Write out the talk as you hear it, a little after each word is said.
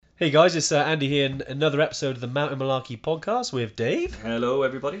Hey guys, it's Andy here in another episode of the Mountain Malarkey podcast with Dave. Hello,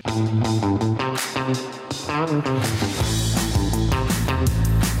 everybody.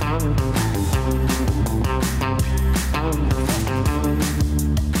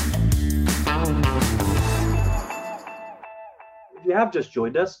 If you have just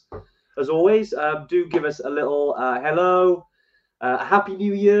joined us, as always, do give us a little hello, a happy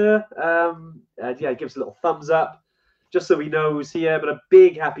new year. Give us a little thumbs up, just so we know who's here. But a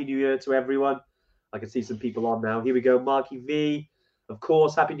big happy new year to everyone. I can see some people on now. Here we go. Marky V, of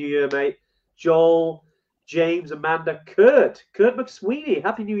course. Happy new year, mate. Joel, James, Amanda, Kurt McSweeney.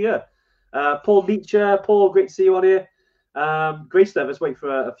 Happy new year. Paul Nietzsche. Paul, great to see you on here. Great stuff. Let's wait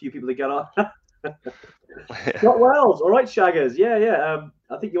for a few people to get on. Scott Wells, all right, Shaggers. Yeah.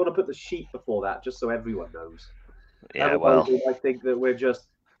 I think you want to put the sheet before that, just so everyone knows. Yeah, well, I think that we're just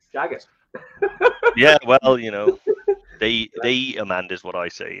Shaggers. yeah, well, they eat Amanda is what I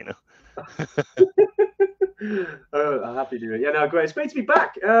say, Oh, happy new year. Yeah, no, great. It's great to be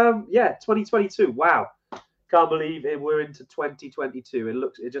back. 2022. Wow. Can't believe we're into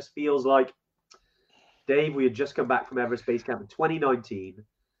 2022. It just feels like, Dave, we had just come back from Everest Base Camp in 2019.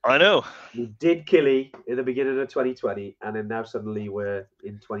 I know. We did Killy in the beginning of 2020, and then now suddenly we're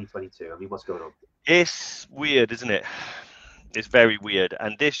in 2022. I mean, what's going on? It's weird, isn't it? It's very weird.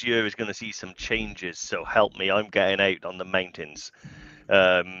 And this year is going to see some changes. So help me. I'm getting out on the mountains.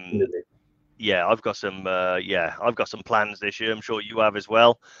 Yeah, I've got some plans this year. I'm sure you have as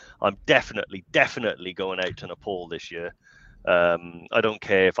well. I'm definitely going out to Nepal this year. I don't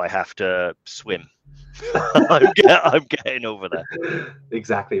care if I have to swim. I'm getting over that.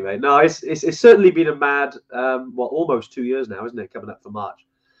 Exactly, mate. No, it's certainly been a mad, almost 2 years now, isn't it? Coming up for March,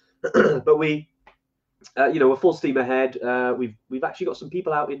 but we're full steam ahead. We've actually got some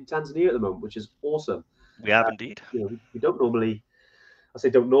people out in Tanzania at the moment, which is awesome. We have indeed. We don't normally. I say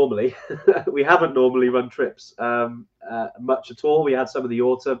don't normally. We haven't normally run trips much at all. We had some in the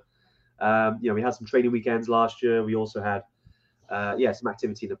autumn. We had some training weekends last year. We also had some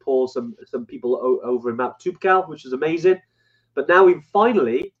activity in Nepal. Some people over in Mount Tupkal, which is amazing. But now we've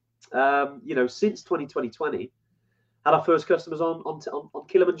finally, since 2020, had our first customers on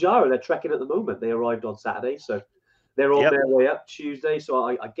Kilimanjaro. They're trekking at the moment. They arrived on Saturday, so they're on their way up Tuesday. So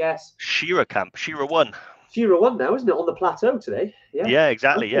I guess Shira Camp, Shira 1. Shira 1 now, isn't it? On the plateau today. Yeah,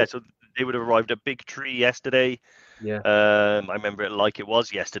 exactly. Okay. Yeah, so they would have arrived at Big Tree yesterday. Yeah. I remember it like it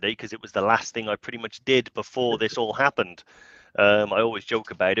was yesterday because it was the last thing I pretty much did before this all happened. I always joke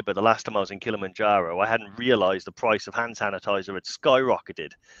about it, but the last time I was in Kilimanjaro, I hadn't realized the price of hand sanitizer had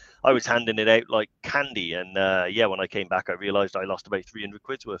skyrocketed. I was handing it out like candy, and when I came back, I realized I lost about 300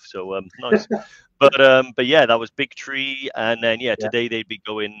 quid's worth. So nice. But yeah, that was Big Tree, and then today they'd be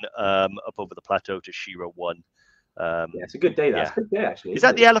going up over the plateau to Shira 1. It's a good day. That's a good day, actually. Is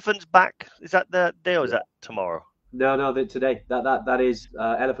that the elephant's back? Is that the day, or is that tomorrow? No, today. That is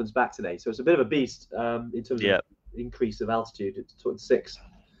elephant's back today. So it's a bit of a beast in terms of increase of altitude. It's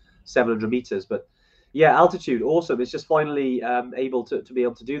 700 meters, but altitude awesome. It's just finally able to be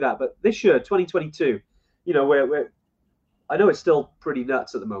able to do that. But this year, 2022, we're I know it's still pretty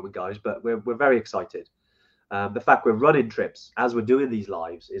nuts at the moment, guys, but we're very excited. The fact we're running trips as we're doing these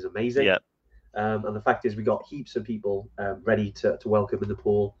lives is amazing. Yeah. And the fact is we got heaps of people ready to welcome in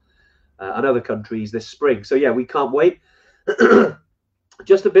Nepal and other countries this spring. So we can't wait.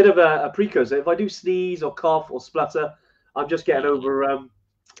 Just a bit of a precursor. If I do sneeze or cough or splutter, I'm just getting over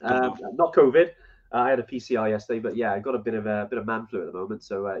not COVID. I had a PCR yesterday, but I got a bit of man flu at the moment.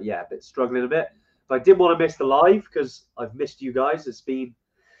 So a bit struggling a bit. But I didn't want to miss the live because I've missed you guys. It's been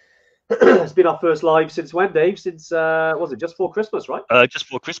our first live since when, Dave? Since was it just before Christmas, right? Just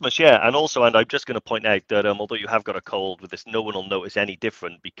before Christmas, yeah. And also, I'm just going to point out that although you have got a cold with this, no one will notice any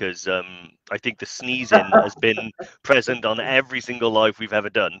different because I think the sneezing has been present on every single live we've ever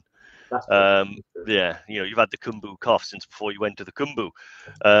done. Yeah, you've had the Khumbu cough since before you went to the Khumbu.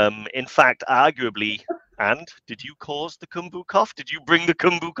 In fact, arguably, and did you cause the Khumbu cough? Did you bring the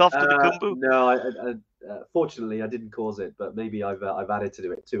Khumbu cough to the Khumbu? No, fortunately, I didn't cause it, but maybe I've added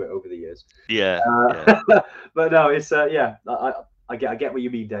to it over the years. Yeah. But no, it's I get what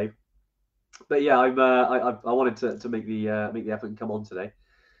you mean, Dave. But I wanted to make the effort and come on today.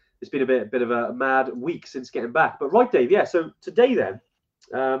 It's been a bit of a mad week since getting back. But right, Dave. Yeah. So today then,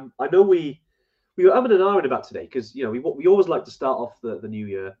 I know we were umming and ahhing about today because we always like to start off the new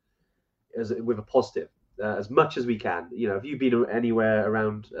year with a positive. As much as we can. If you've been anywhere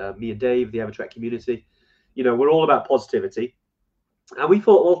around me and Dave, the Evertrek community, we're all about positivity. And we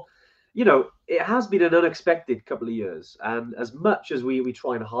thought, it has been an unexpected couple of years. And as much as we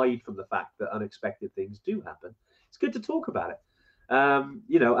try and hide from the fact that unexpected things do happen, it's good to talk about it.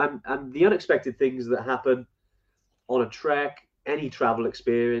 You know, and the unexpected things that happen on a trek, any travel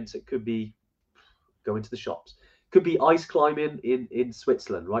experience. It could be going to the shops, could be ice climbing in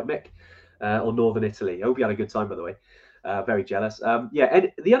Switzerland, right, Mick, or northern Italy. I hope you had a good time, by the way. Very jealous. Yeah,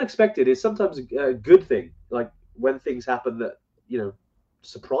 and the unexpected is sometimes a good thing, like when things happen that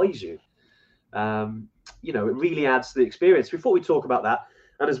surprise you. You know, it really adds to the experience. Before we talk about that,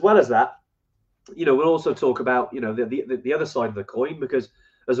 and as well as that, we'll also talk about the other side of the coin, because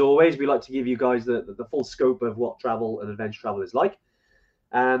as always, we like to give you guys the full scope of what travel and adventure travel is like,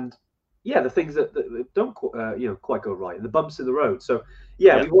 and the things that don't quite go right, and the bumps in the road. So we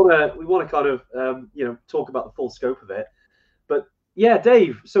want to kind of talk about the full scope of it. But yeah,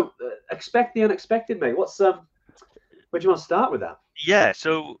 Dave, so expect the unexpected, mate. Where do you want to start with that? Yeah,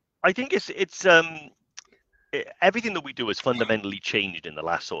 so I think it's everything that we do has fundamentally changed in the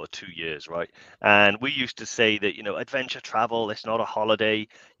last sort of 2 years, right? And we used to say that, adventure travel, it's not a holiday.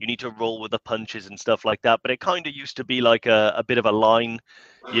 You need to roll with the punches and stuff like that. But it kind of used to be like a bit of a line.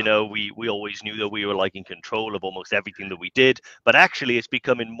 We always knew that we were like in control of almost everything that we did. But actually, it's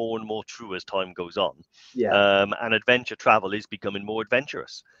becoming more and more true as time goes on. Yeah. And adventure travel is becoming more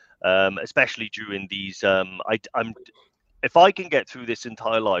adventurous, especially during these. If I can get through this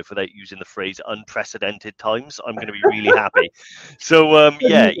entire life without using the phrase unprecedented times, I'm going to be really happy. So,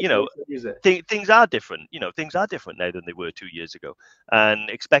 things are different. Things are different now than they were 2 years ago. And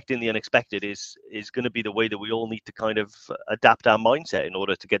expecting the unexpected is going to be the way that we all need to kind of adapt our mindset in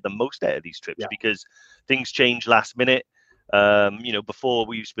order to get the most out of these trips, because things change last minute. Before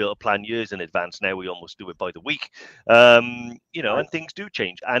we used to be able to plan years in advance. Now we almost do it by the week. And things do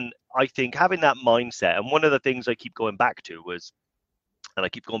change. And I think having that mindset, and one of the things I keep going back to and I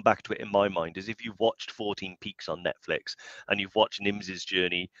keep going back to it in my mind, is if you've watched 14 Peaks on Netflix and you've watched Nims's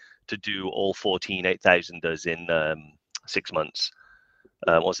journey to do all 14 8,000 does in 6 months,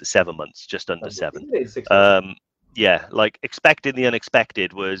 was it 7 months? Just under 7. Like expecting the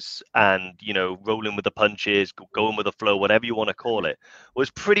unexpected and rolling with the punches, going with the flow, whatever you want to call it, was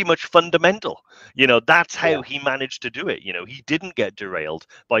pretty much fundamental. That's how he managed to do it. He didn't get derailed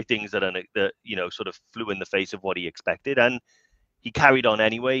by things that sort of flew in the face of what he expected, and he carried on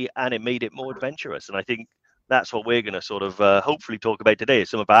anyway, and it made it more adventurous. And I think that's what we're going to sort of hopefully talk about today, is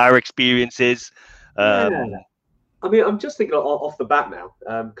some of our experiences. I mean, I'm just thinking off the bat now.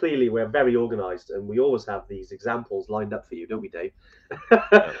 Clearly, we're very organised, and we always have these examples lined up for you, don't we, Dave?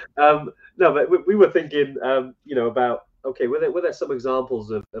 No, but we were thinking, about, okay, were there some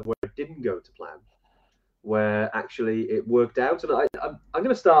examples of where it didn't go to plan, where actually it worked out? And I'm going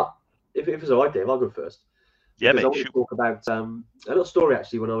to start, if it's all right, Dave, I'll go first. Yeah, mate. I want to talk about a little story,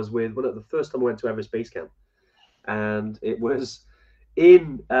 actually, when I was the first time I went to Everest Base Camp. And it was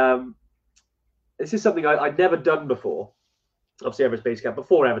in... this is something I'd never done before. Obviously, Everest Base Camp,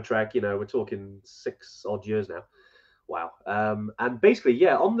 before Evertrek, we're talking 6 odd years now. Wow. And basically,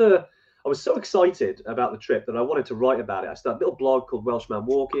 I was so excited about the trip that I wanted to write about it. I started a little blog called Welshman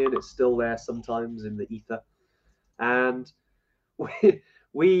Walking. It's still there sometimes in the ether. And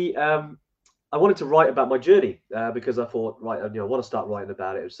I wanted to write about my journey because I thought, I want to start writing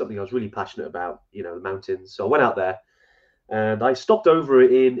about it. It was something I was really passionate about, the mountains. So I went out there and I stopped over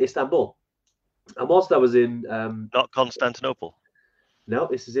in Istanbul. And whilst I was in... not Constantinople. No,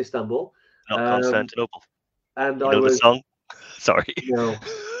 this is Istanbul. Not Constantinople. And I was... the song? Sorry. No.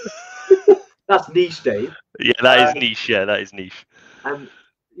 That's niche, Dave. Yeah, that is niche. Yeah, that is niche. And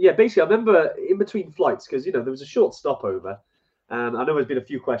basically, I remember in between flights, because, there was a short stopover. And I know there's been a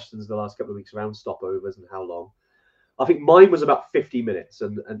few questions the last couple of weeks around stopovers and how long. I think mine was about 50 minutes.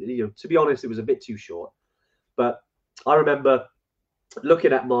 And to be honest, it was a bit too short. But I remember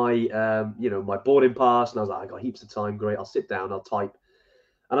looking at my my boarding pass, and I was like, I got heaps of time, great, I'll sit down, I'll type.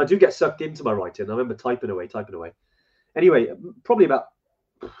 And I do get sucked into my writing. I remember typing away. Anyway, probably about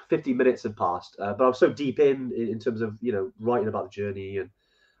 50 minutes had passed, but I was so deep in terms of writing about the journey, and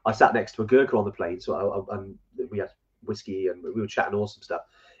I sat next to a Gurkha on the plane, so and we had whiskey and we were chatting awesome stuff.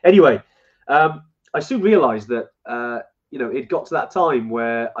 Anyway, I soon realized that it got to that time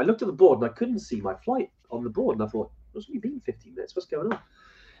where I looked at the board and I couldn't see my flight on the board, and I thought, it's only been 15 minutes. What's going on?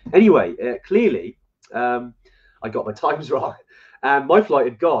 Anyway, clearly, I got my times wrong, and my flight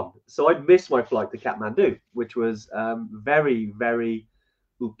had gone. So I'd missed my flight to Kathmandu, which was very, very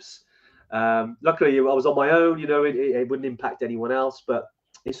oops. Luckily, I was on my own. It wouldn't impact anyone else, but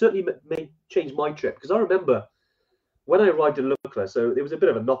it certainly may change my trip. Because I remember when I arrived in Lukla, so there was a bit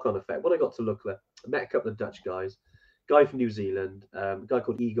of a knock-on effect. When I got to Lukla, I met a couple of Dutch guys, guy from New Zealand, a guy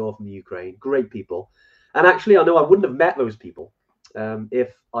called Igor from the Ukraine, great people. And actually, I know I wouldn't have met those people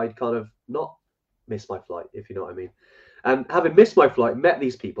if I'd kind of not missed my flight, if you know what I mean. And having missed my flight, met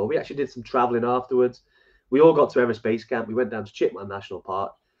these people. We actually did some traveling afterwards. We all got to Everest Base Camp. We went down to Chitman National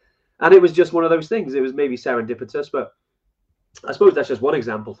Park. And it was just one of those things. It was maybe serendipitous, but I suppose that's just one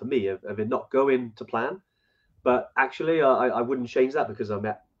example for me of it not going to plan. But actually, I wouldn't change that because I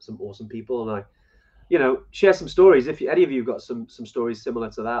met some awesome people, and I share some stories. If any of you got some stories similar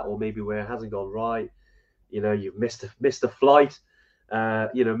to that, or maybe where it hasn't gone right, you've missed a flight,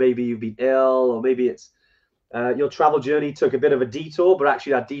 maybe you've been ill, or maybe it's your travel journey took a bit of a detour, but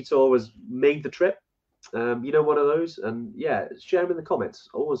actually that detour made the trip. One of those, and yeah, share them in the comments.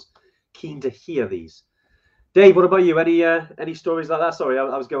 Always keen to hear these. Dave, what about you? Any stories like that? Sorry,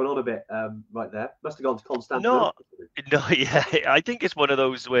 I was going on a bit right there. Must have gone to Constantinople. No, yeah. I think it's one of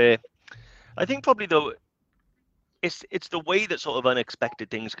those where I think probably though it's the way that sort of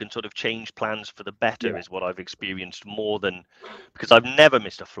unexpected things can sort of change plans for the better is what I've experienced more than because I've never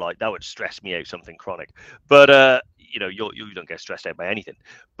missed a flight. That would stress me out, something chronic. But you don't get stressed out by anything.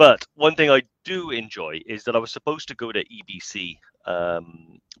 But one thing I do enjoy is that I was supposed to go to EBC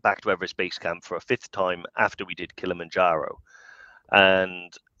back to Everest Base Camp for a 5th time after we did Kilimanjaro.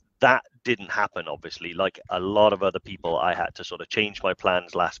 And that didn't happen, obviously. Like a lot of other people, I had to sort of change my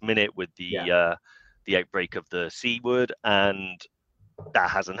plans last minute with the outbreak of the C word, and that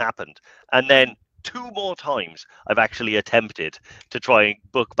hasn't happened. And then 2 more times I've actually attempted to try and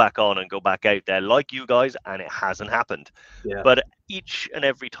book back on and go back out there like you guys, and it hasn't happened. But each and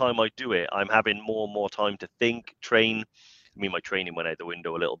every time I do it, I'm having more and more time to think, train. I mean, my training went out the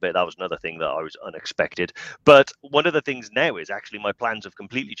window a little bit. That was another thing that I was unexpected. But one of the things now is actually my plans have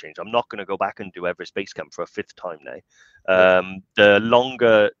completely changed. I'm not going to go back and do Everest Base Camp for a 5th time now. The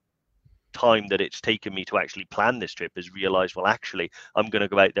longer time that it's taken me to actually plan this trip is realized, well, actually, I'm going to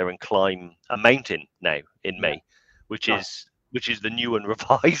go out there and climb a mountain now in May, which is the new and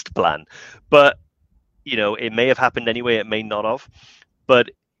revised plan. But, it may have happened anyway. It may not have.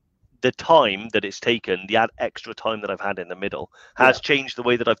 But the time that it's taken, the extra time that I've had in the middle has changed the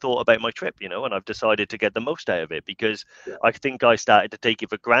way that I've thought about my trip, and I've decided to get the most out of it because I think I started to take it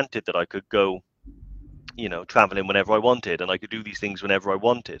for granted that I could go, traveling whenever I wanted and I could do these things whenever I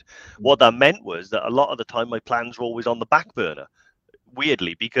wanted. What that meant was that a lot of the time my plans were always on the back burner,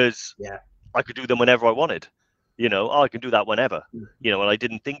 weirdly, because I could do them whenever I wanted. I can do that whenever, and I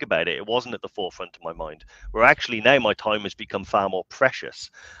didn't think about it. It wasn't at the forefront of my mind. Where actually now my time has become far more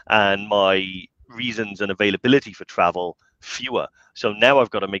precious and my reasons and availability for travel fewer. So now I've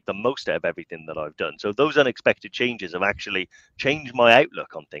got to make the most out of everything that I've done. So those unexpected changes have actually changed my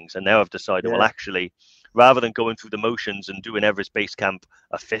outlook on things. And now I've decided, well, actually, rather than going through the motions and doing Everest Base Camp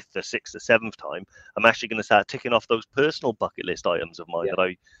a 5th, a 6th, a 7th time, I'm actually going to start ticking off those personal bucket list items of mine that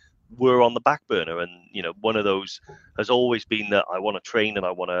I were on the back burner. And one of those has always been that I want to train and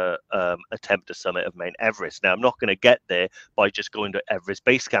I want to attempt a summit of Mount Everest. Now I'm not going to get there by just going to Everest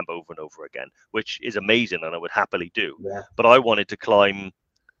Base Camp over and over again, which is amazing and I would happily do. But I wanted to climb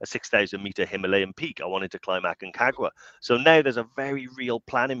a 6,000 meter Himalayan peak. I wanted to climb Aconcagua. So now there's a very real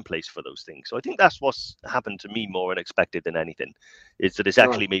plan in place for those things. So I think that's what's happened to me more unexpected than anything, is that it's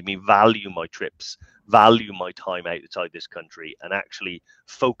actually made me value my trips, value my time outside this country, and actually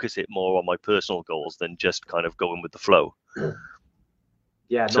focus it more on my personal goals than just kind of going with the flow.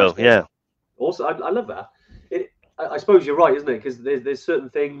 Also, I love that. I suppose you're right, isn't it? Because there's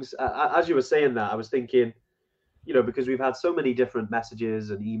certain things, as you were saying that, I was thinking, because we've had so many different messages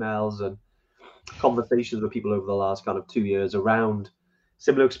and emails and conversations with people over the last kind of 2 years around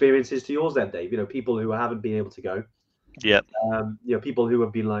similar experiences to yours then, Dave. People who haven't been able to go. People who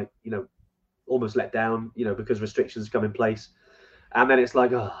have been like, almost let down, because restrictions come in place. And then it's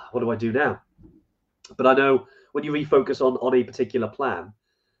like, oh, what do I do now? But I know when you refocus on a particular plan,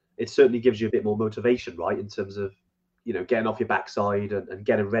 it certainly gives you a bit more motivation, right? In terms of, getting off your backside and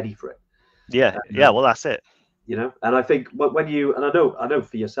getting ready for it. Well, that's it. And I think when you, and I know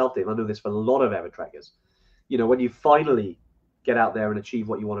for yourself, Dave, I know this for a lot of Evertrekkers, when you finally get out there and achieve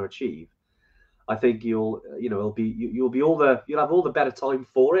what you want to achieve, I think you'll have all the better time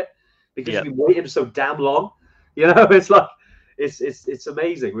for it because you've been waiting so damn long. It's like, it's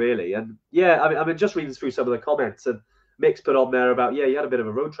amazing, really. And I mean, just reading through some of the comments, and Mick's put on there about, you had a bit of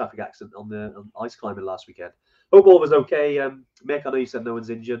a road traffic accident on ice climbing last weekend. Hope all was okay. Mick, I know you said no one's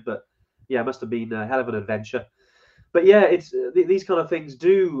injured, but it must have been a hell of an adventure. But it's these kind of things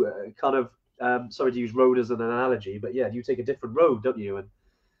do kind of, sorry to use road as an analogy, but you take a different road, don't you? And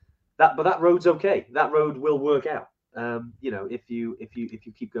that road's okay. That road will work out. If you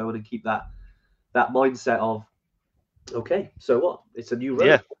keep going and keep that mindset of, okay, so what? It's a new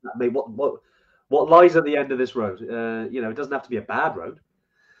road. What lies at the end of this road? It doesn't have to be a bad road.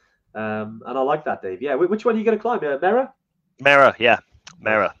 And I like that, Dave. Yeah, which one are you going to climb? Mera? Mera, yeah,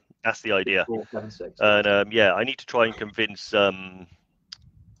 Mera. That's the idea. 476. And yeah, I need to try and convince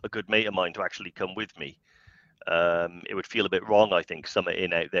a good mate of mine to actually come with me. It would feel a bit wrong, I think,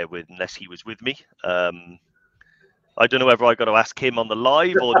 summiting out there unless he was with me. I don't know whether I got to ask him on the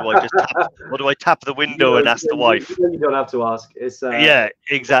live, or do I tap the window and ask the wife? You don't have to ask. It's yeah,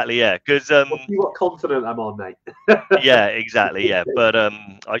 exactly. Yeah, because we'll see what continent I'm on, mate. yeah, exactly. Yeah, but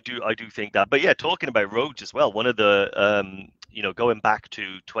I do think that. But yeah, talking about roads as well. One of the going back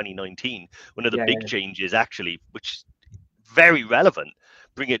to 2019, one of the big changes actually, which is very relevant,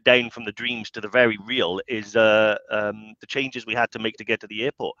 bring it down from the dreams to the very real, is the changes we had to make to get to the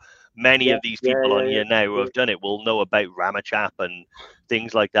airport. Many of these people on here now who have done it will know about Ramachap and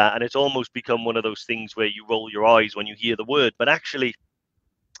things like that, and it's almost become one of those things where you roll your eyes when you hear the word, but actually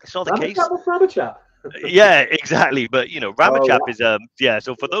it's not the case. Ramachap. Yeah, exactly. But Ramachap is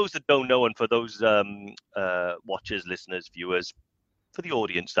so for those that don't know, and for those watchers, listeners, viewers, for the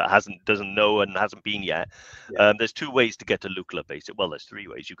audience that doesn't know and hasn't been yet, there's two ways to get to Lukla, basically. Well, there's three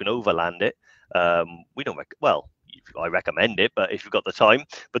ways. You can overland it. I recommend it, but if you've got the time.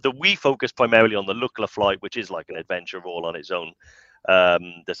 But we focus primarily on the Lukla flight, which is like an adventure all on its own.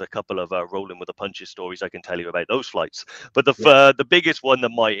 There's a couple of rolling with the punches stories I can tell you about those flights, but the biggest one that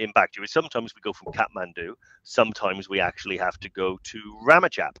might impact you is sometimes we go from Kathmandu, sometimes we actually have to go to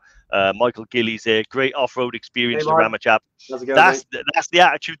Ramachap. Michael Gillies there, great off-road experience to Ramachap. That's the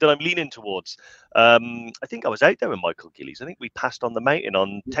attitude that I'm leaning towards. I think I was out there with Michael Gillies. I think we passed on the mountain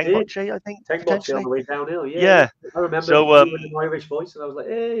on Tengboche, I think. Tengboche on the way downhill, yeah. I remember an Irish voice, and I was like,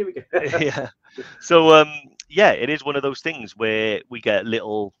 hey, here we go. Yeah. So it is one of those things where we get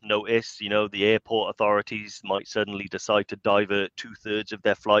little notice. The airport authorities might suddenly decide to divert 2/3 of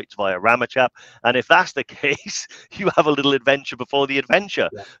their flights via Ramachap, and if that's the case, you have a little adventure before the adventure.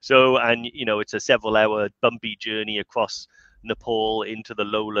 So, and it's a several-hour bumpy journey across Nepal into the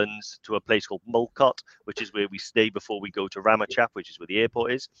lowlands to a place called Mulkot, which is where we stay before we go to Ramachap, which is where the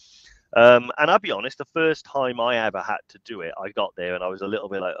airport is. And I'll be honest, the first time I ever had to do it, I got there and I was a little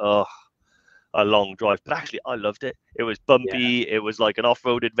bit like, a long drive, but actually I loved it. It was bumpy. It was like an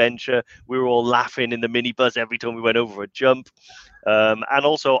off-road adventure. We were all laughing in the minibus every time we went over a jump. And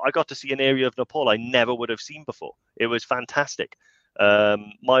also I got to see an area of Nepal I never would have seen before. It was fantastic.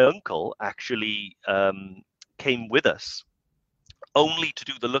 My uncle actually came with us only to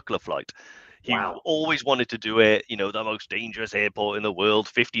do the Lukla flight. He always wanted to do it, the most dangerous airport in the world,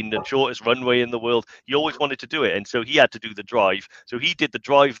 the shortest runway in the world. He always wanted to do it. And so he had to do the drive. So he did the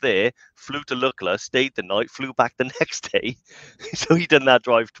drive there, flew to Lukla, stayed the night, flew back the next day. So he done that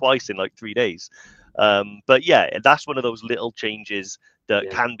drive twice in like 3 days. But yeah, that's one of those little changes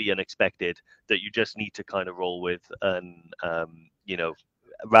that can be unexpected that you just need to kind of roll with. And,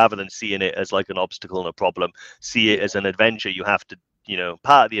 rather than seeing it as like an obstacle and a problem, see it as an adventure. You have to,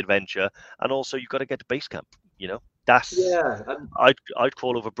 part of the adventure, and also you've got to get to base camp. That's I'd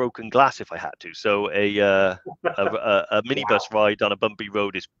crawl over broken glass if I had to. So a minibus ride on a bumpy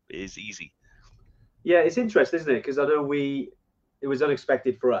road is easy. Yeah, it's interesting, isn't it? Because I know it was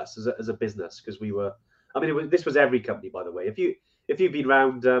unexpected for us as a business, because we were. I mean, this was every company, by the way. If you've been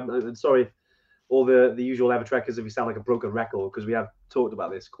round, and sorry, all the usual Evertrekkers, if we sound like a broken record, because we have talked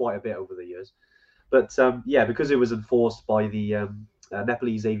about this quite a bit over the years. But because it was enforced by the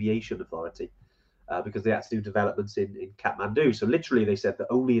Nepalese Aviation Authority, because they had to do developments in Kathmandu. So literally they said that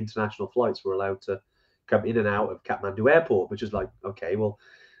only international flights were allowed to come in and out of Kathmandu Airport, which is like, okay, well,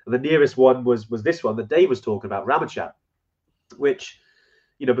 and the nearest one was this one that Dave was talking about, Ramachap, which,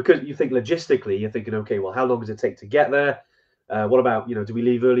 because you think logistically, you're thinking, okay, well, how long does it take to get there? What about, do we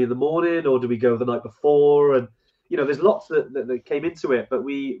leave early in the morning, or do we go the night before? And, there's lots that came into it, but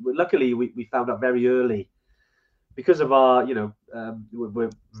luckily we found out very early, because of our, we're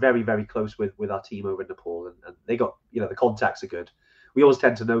very, very close with our team over in Nepal, and they got, the contacts are good. We always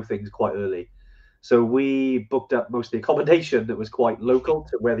tend to know things quite early. So we booked up most of the accommodation that was quite local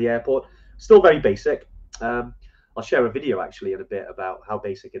to where the airport, still very basic. I'll share a video actually in a bit about how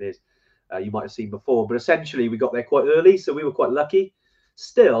basic it is. You might have seen before, but essentially we got there quite early, so we were quite lucky.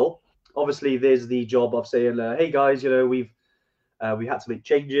 Still, obviously, there's the job of saying, "Hey guys, we had to make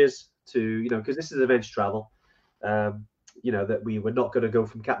changes to, because this is adventure travel. That we were not going to go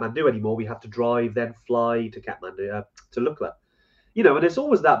from Kathmandu anymore. We have to drive, then fly to Kathmandu, to Lukla. And it's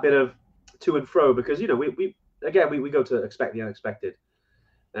always that bit of to and fro, because we go to expect the unexpected,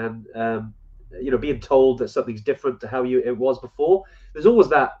 and being told that something's different to how it was before, there's always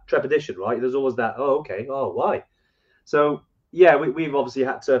that trepidation, right? There's always that, why? So yeah, we've obviously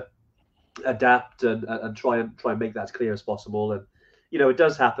had to adapt and try and make that as clear as possible. And it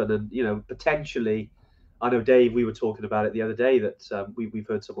does happen, and potentially, I know Dave. We were talking about it the other day that we've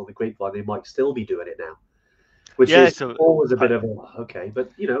heard some on the grapevine they might still be doing it now, which Yeah, is so always a bit of a okay.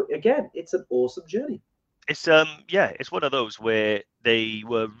 But again, it's an awesome journey. it's it's one of those where they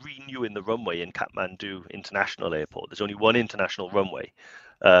were renewing the runway in Kathmandu International Airport. There's only one international runway.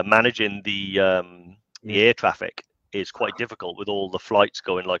 Managing the air traffic is quite difficult with all the flights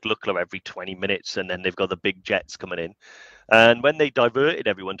going like Lukla every 20 minutes, and then they've got the big jets coming in. And when they diverted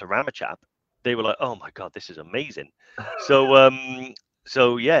everyone to Ramachap, they were like, "Oh my God, this is amazing!" So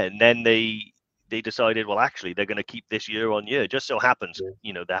yeah, and then they decided, well, actually, they're going to keep this year on year. Just so happens,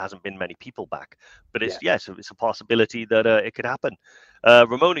 there hasn't been many people back, but it's so it's a possibility that it could happen.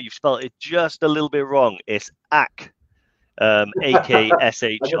 Ramona, you've spelled it just a little bit wrong. It's AK.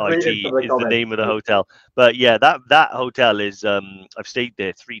 AKSHIT is the name of the hotel. But yeah, that hotel is I've stayed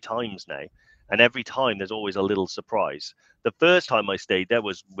there 3 times now, and every time there's always a little surprise. The first time I stayed there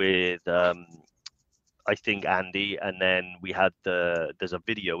was with I think Andy, and then we had there's a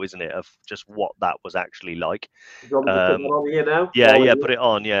video, isn't it, of just what that was actually like. Do you want me to put that on here now?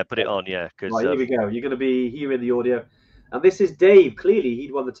 Put it on, because right, here we go. You're going to be hearing the audio, and this is Dave. Clearly,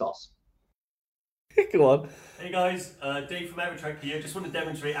 he'd won the toss. Go on. Hey guys, Dave from Evertrek here. Just want to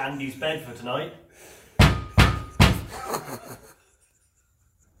demonstrate Andy's bed for tonight.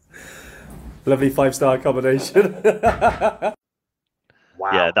 Lovely 5-star accommodation.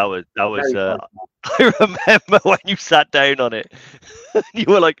 Wow. Yeah, that was. I remember when you sat down on it, you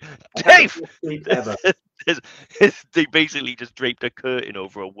were like, "Dave." They basically just draped a curtain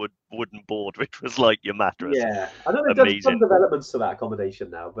over a wooden board, which was like your mattress. Yeah, I know they've done some developments to that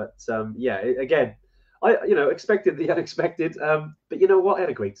accommodation now, but again, I expected the unexpected. But you know what? I had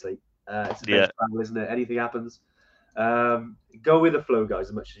a great sleep. It's a travel, isn't it? Anything happens. Go with the flow, guys,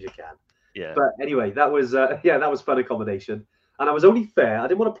 as much as you can. Yeah. But anyway, that was fun accommodation, and I was only fair. I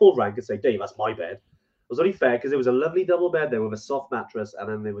didn't want to pull rank and say, Dave, that's my bed. I was only fair because it was a lovely double bed there with a soft mattress, and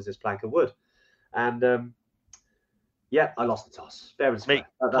then there was this plank of wood, and I lost the toss. Fair and square.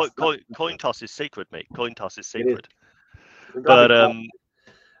 Mate, coin toss is sacred, mate. Coin toss is sacred. But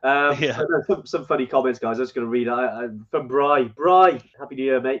some funny comments, guys. I was going to read from Bry. Happy New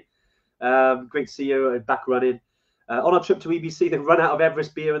Year, mate. Great to see you back running. On our trip to EBC, they run out of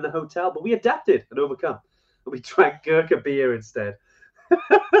Everest beer in the hotel, but we adapted and overcome. And we drank Gurkha beer instead.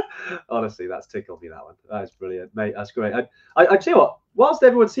 Honestly, that's tickled me, that one. That's brilliant, mate. That's great. I tell you what, whilst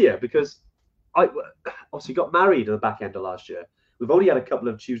everyone's here, because I obviously got married at the back end of last year. We've only had a couple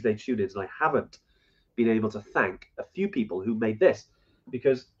of Tuesday tune-ins, and I haven't been able to thank a few people who made this,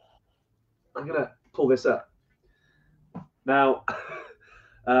 because I'm going to pull this up. Now,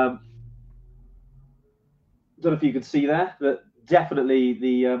 don't know if you could see there, but definitely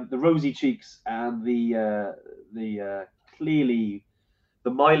the rosy cheeks and the clearly the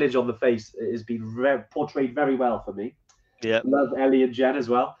mileage on the face has been portrayed very well for me. Yeah, love Ellie and Jen as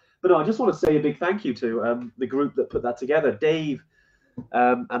well. But no, I just want to say a big thank you to the group that put that together. Dave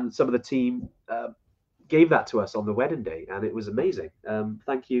and some of the team gave that to us on the wedding day, and it was amazing.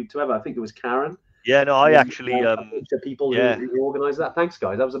 Thank you to whoever. I think it was Karen. Yeah, no, I actually people who organised that. Thanks,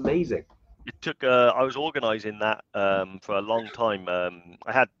 guys. That was amazing. It took. I was organising that for a long time. I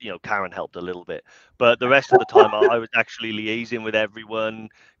had, Karen helped a little bit, but the rest of the time I was actually liaising with everyone,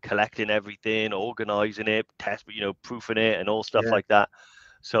 collecting everything, organising it, proofing it, and all stuff like that.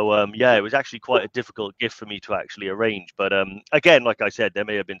 So it was actually quite a difficult gift for me to actually arrange. But again, like I said, there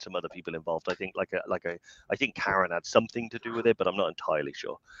may have been some other people involved. I think I think Karen had something to do with it, but I'm not entirely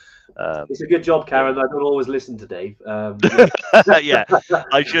sure. It's a good job, Karen. I don't always listen to Dave. Yeah,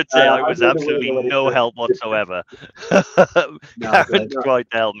 I should say I was absolutely no help whatsoever. Karen tried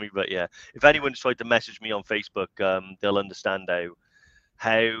to help me, but yeah, if anyone's tried to message me on Facebook, they'll understand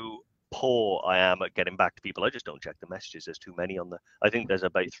how poor I am at getting back to people. I just don't check the messages. There's too many on the. I think there's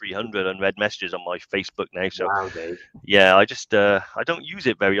about 300 unread messages on my Facebook now. So I just I don't use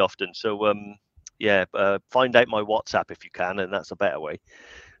it very often. So find out my WhatsApp if you can, and that's a better way.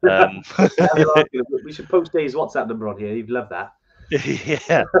 We should post Dave's WhatsApp number on here. You'd love that.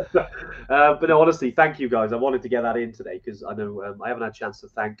 Yeah. But no, honestly, thank you guys. I wanted to get that in today because I know I haven't had a chance to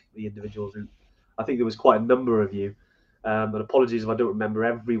thank the individuals who. I think there was quite a number of you. And apologies if I don't remember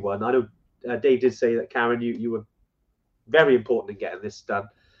everyone. I know Dave did say that, Karen, you were very important in getting this done.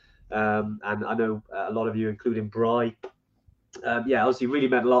 And I know a lot of you, including Bry, obviously really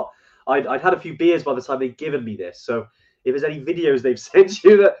meant a lot. I'd had a few beers by the time they'd given me this. So if there's any videos they've sent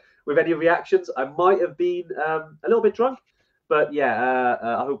you that with any reactions, I might have been a little bit drunk. But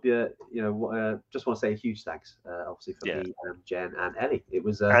I hope just want to say a huge thanks, obviously, for me, Jen and Ellie. It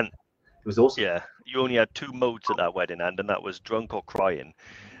was It was awesome. Yeah, you only had two modes at that wedding, and that was drunk or crying.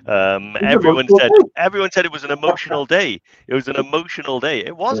 was Everyone emotional said day. everyone said it was an emotional day. It was an emotional day.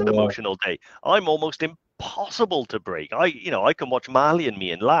 It was an Yeah. emotional day. I'm almost impossible to break. I can watch Marley and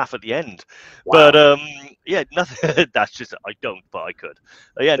Me and laugh at the end. Wow. But yeah, nothing. That's just I don't, but I could.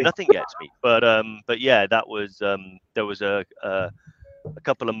 Yeah, nothing gets me. But yeah, that was there was a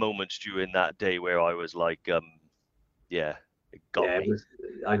couple of moments during that day where I was like, yeah, it got Yeah, me. it was,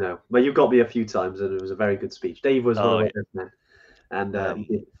 I know. Well, you got me a few times, and it was a very good speech. Dave was one Oh, of our yeah. best men, and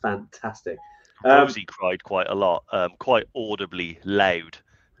he did fantastic. Rosie cried quite a lot, quite audibly loud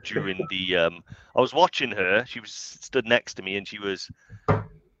during the. I was watching her. She was stood next to me, and she was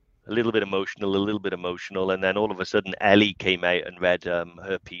a little bit emotional, and then all of a sudden Ellie came out and read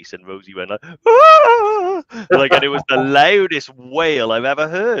her piece, and Rosie went like, "Ah!" Like, and it was the loudest wail I've ever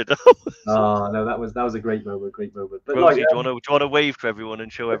heard. Oh no, that was a great moment, great moment. But Rosie, like, do you want to wave to everyone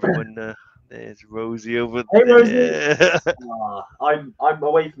and show everyone? There's Rosie over Hey, there. I'm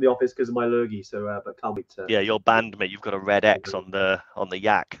away from the office because of my lurgy, so but can't wait to. Yeah, your bandmate. You've got a red X on the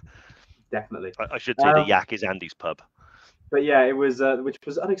yak. Definitely. I should say the yak is Andy's pub. But yeah, it was which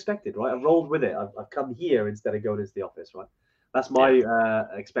was unexpected, right? I rolled with it. I've come here instead of going into the office, right? That's my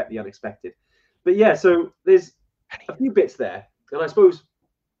expect the unexpected. But yeah, so there's a few bits there, and I suppose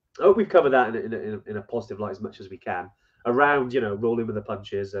I hope we've covered that in a positive light as much as we can around rolling with the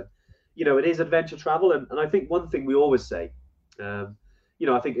punches, and it is adventure travel, and I think one thing we always say, I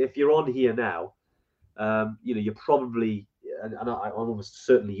think if you're on here now, you're probably and I almost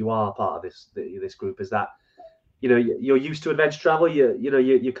certainly you are part of this group, is that you're used to adventure travel.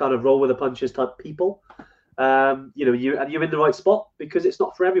 You kind of roll with the punches type people. You're in the right spot because it's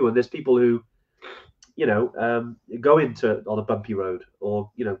not for everyone. There's people who, go into on a bumpy road or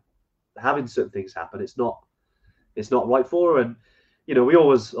having certain things happen. It's not right for her, and we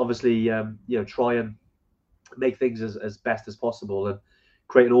always obviously try and make things as best as possible and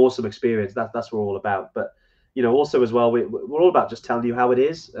create an awesome experience. That's what we're all about. But also as well, we're all about just telling you how it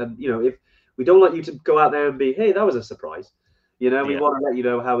is, and if we don't like you to go out there and be, hey, that was a surprise. We want to let you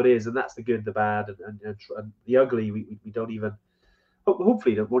know how it is, and that's the good, the bad, and the ugly. We don't even,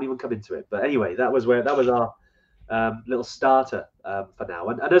 hopefully, won't even come into it. But anyway, that was our little starter for now.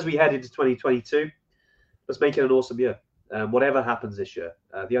 And as we head into 2022, let's make it an awesome year. Whatever happens this year,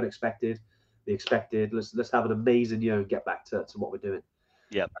 the unexpected, the expected. Let's have an amazing year and get back to what we're doing.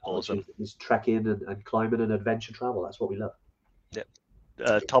 Yeah, awesome. Is trekking and climbing and adventure travel. That's what we love. Yep.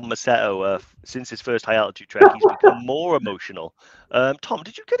 Tom Massetto, since his first high altitude trek, he's become more emotional. Tom,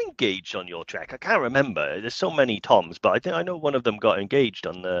 did you get engaged on your trek? I can't remember. There's so many Toms, but I think I know one of them got engaged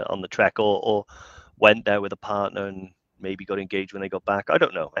on the trek, or went there with a partner and maybe got engaged when they got back. I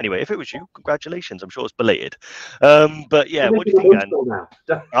don't know. Anyway, if it was you, congratulations. I'm sure it's belated. But yeah, what do you think, Anne?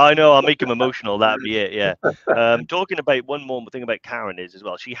 I know, I'll make him emotional. That'd be it. Yeah. Talking about one more thing about Karen is as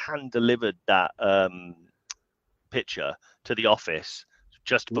well. She hand delivered that picture to the office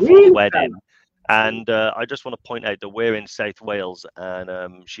just before the wedding, and I just want to point out that we're in South Wales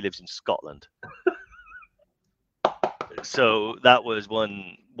and she lives in Scotland. So that was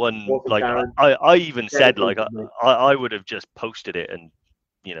one like I even said like I would have just posted it and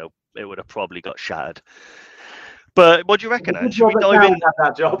it would have probably got shattered. But what do you reckon, Anne? Should we dive in?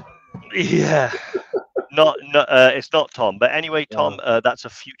 That job. Yeah. Not it's not Tom, but anyway, Tom, that's a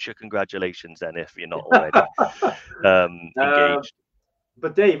future congratulations then if you're not already engaged.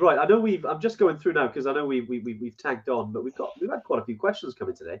 But Dave, right? I know I'm just going through now because I know we've tagged on, but we've had quite a few questions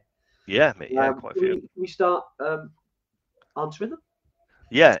coming today. Yeah, mate. Yeah, quite a few. Can we start answering them?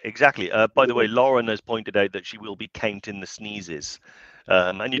 Yeah, exactly. By the way, Lauren has pointed out that she will be counting the sneezes.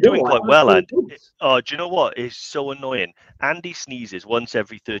 And you're doing quite well, Andy. Oh, do you know what? It's so annoying. Andy sneezes once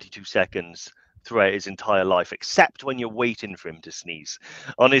every 32 seconds throughout his entire life, except when you're waiting for him to sneeze.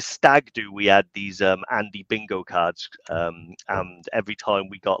 On his stag do, we had these Andy bingo cards, and every time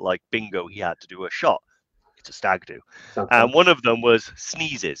we got like bingo, he had to do a shot. It's a stag do. And one of them was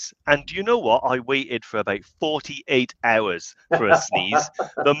sneezes. And do you know what? I waited for about 48 hours for a sneeze.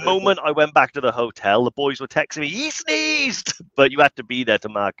 The moment I went back to the hotel, the boys were texting me, he sneezed! But you had to be there to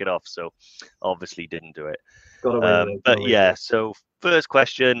mark it off. So obviously didn't do it. But yeah, so first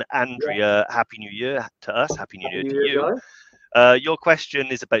question, Andrea, Happy New Year to us. Happy New Year to you. Your question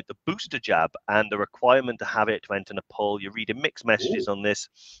is about the booster jab and the requirement to have it to enter Nepal. You're reading mixed messages on this.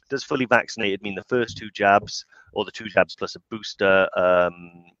 Does fully vaccinated mean the first two jabs or the two jabs plus a booster?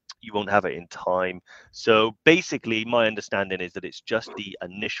 you won't have it in time. So basically, my understanding is that it's just the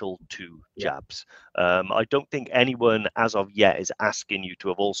initial 2 jabs. I don't think anyone as of yet is asking you to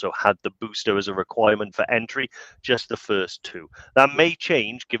have also had the booster as a requirement for entry, just the first 2. That may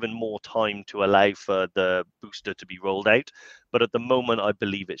change given more time to allow for the booster to be rolled out. But at the moment, I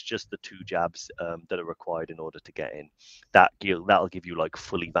believe it's just the 2 jabs that are required in order to get in. That'll give you like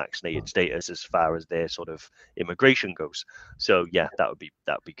fully vaccinated status as far as their sort of immigration goes. So yeah, that would be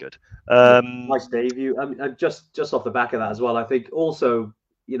good. Nice, Dave. Just off the back of that as well, I think also,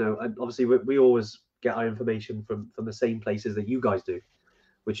 obviously we always get our information from the same places that you guys do,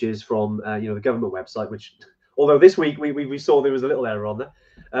 which is from the government website. Which, although this week we saw there was a little error on there,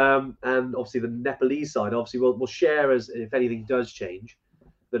 and obviously the Nepalese side. Obviously, we'll share as if anything does change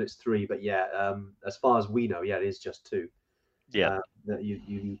that it's 3. But yeah, as far as we know, it is just 2. Yeah, that you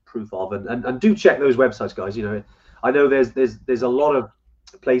need proof of, and do check those websites, guys. I know there's a lot of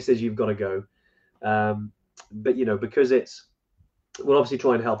places you've got to go, but because we'll obviously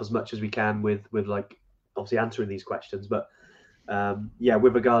try and help as much as we can with like obviously answering these questions. But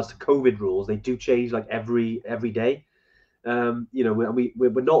with regards to COVID rules, they do change like every day. We're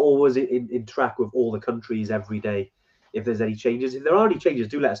not always in track with all the countries every day. If there's any changes, if there are any changes,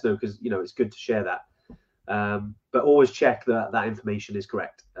 do let us know, because it's good to share that. But always check that information is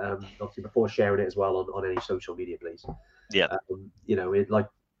correct, obviously before sharing it as well on any social media, please. Yeah.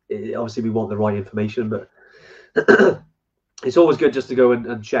 Obviously we want the right information, but it's always good just to go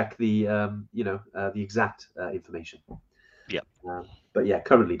and check the the exact information. Yeah. But yeah,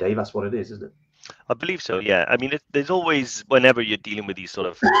 currently, Dave, that's what it is, isn't it? I believe so, yeah. I mean, there's always, whenever you're dealing with these sort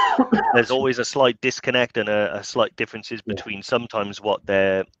of, there's always a slight disconnect and a slight differences between sometimes what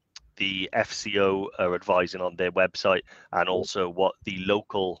the FCO are advising on their website and also what the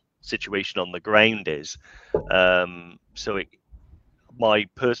local situation on the ground is. My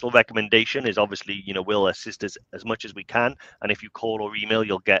personal recommendation is obviously, we'll assist as much as we can. And if you call or email,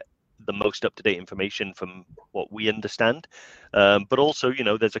 you'll get the most up-to-date information from what we understand. But also,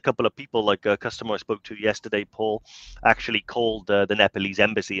 there's a couple of people, like a customer I spoke to yesterday, Paul, actually called the Nepalese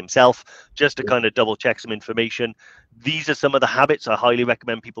embassy himself just to kind of double check some information. These are some of the habits I highly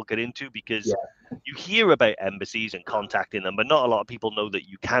recommend people get into, because you hear about embassies and contacting them, but not a lot of people know that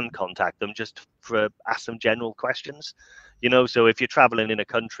you can contact them just for ask some general questions. So if you're traveling in a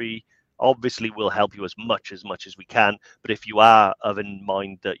country, obviously we'll help you as much as we can. But if you are of in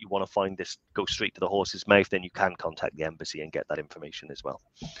mind that you want to find this, go straight to the horse's mouth, then you can contact the embassy and get that information as well.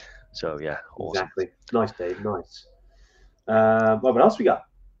 So yeah, awesome. Exactly. Nice, Dave. Nice. What else we got?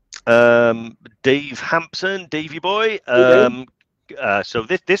 Dave Hampson, Davey boy. Hey, So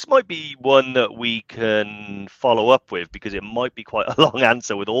this might be one that we can follow up with, because it might be quite a long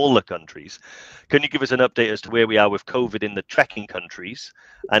answer with all the countries. Can you give us an update as to where we are with COVID in the trekking countries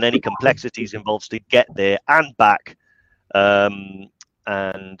and any complexities involved to get there and back, and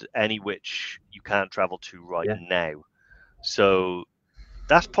any which you can't travel to right now? So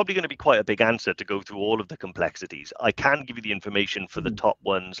that's probably going to be quite a big answer to go through all of the complexities. I can give you the information for the top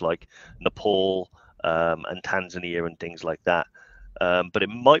ones like Nepal and Tanzania and things like that. But it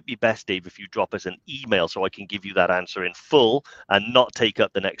might be best, Dave, if you drop us an email so I can give you that answer in full and not take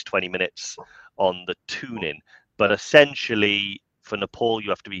up the next 20 minutes on the tune-in. But essentially, for Nepal, you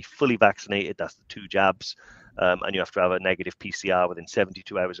have to be fully vaccinated. That's the 2 jabs. And you have to have a negative PCR within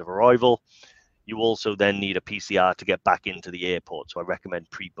 72 hours of arrival. You also then need a PCR to get back into the airport. So I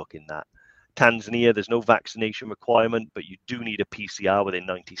recommend pre-booking that. Tanzania, there's no vaccination requirement, but you do need a PCR within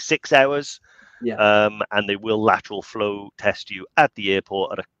 96 hours. And they will lateral flow test you at the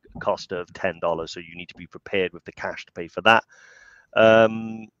airport at a cost of $10. So you need to be prepared with the cash to pay for that.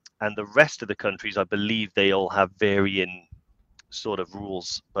 And the rest of the countries, I believe they all have varying sort of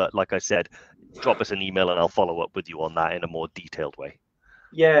rules. But like I said, drop us an email and I'll follow up with you on that in a more detailed way.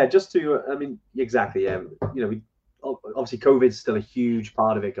 Yeah, just to, exactly. Yeah, we obviously COVID's still a huge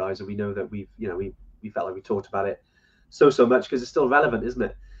part of it, guys, and we know that we felt like we talked about it so much because it's still relevant, isn't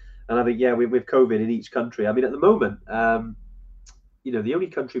it? And I think with COVID in each country, at the moment, the only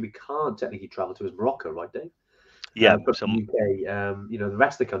country we can't technically travel to is Morocco, right, Dave? Yeah, but the UK, the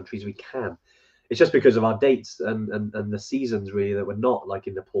rest of the countries we can. It's just because of our dates and the seasons really that we're not, like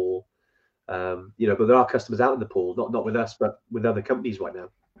in Nepal. But there are customers out in Nepal, not with us, but with other companies right now.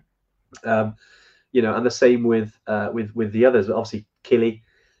 And the same with the others. Obviously, Kili.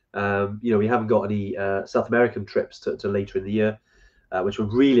 We haven't got any South American trips to later in the year, which we're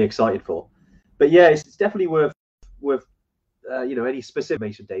really excited for. But yeah, it's definitely worth any specific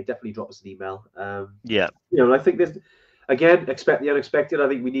information, Dave. Definitely drop us an email. And I think there's, again, expect the unexpected. I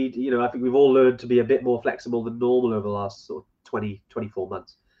think we need, I think we've all learned to be a bit more flexible than normal over the last sort of 24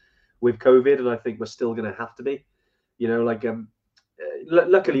 months. with COVID, and I think we're still going to have to be. You know, like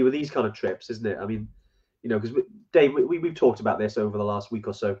luckily with these kind of trips, isn't it? I mean, you know, because Dave, we've talked about this over the last week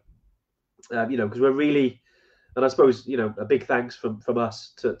or so. You know, because we're really, and I suppose, you know, a big thanks from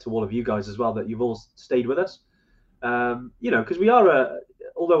us to all of you guys as well, that you've all stayed with us. You know, because we are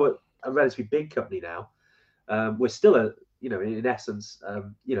although a relatively big company now, we're still you know, in essence,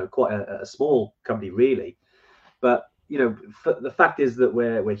 you know, quite a small company really. But you know, the fact is that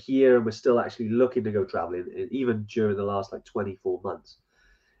we're here and we're still actually looking to go traveling, even during the last like 24 months,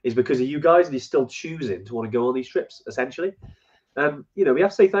 is because of you guys, and you're still choosing to want to go on these trips, essentially. You know, we have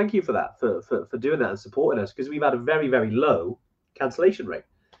to say thank you for that, for doing that and supporting us, because we've had a very, very low cancellation rate.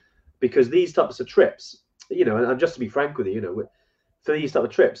 Because these types of trips, you know, and just to be frank with you, you know, for these type of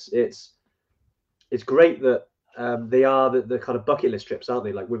trips, it's great that they are the kind of bucket list trips, aren't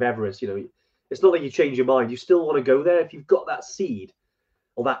they? Like with Everest, you know, it's not like you change your mind. You still want to go there if you've got that seed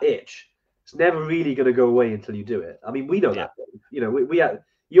or that itch. It's never really going to go away until you do it. I mean, we know that. You know,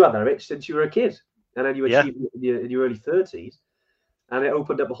 you had that itch since you were a kid, and then you achieved it in your early 30s, and it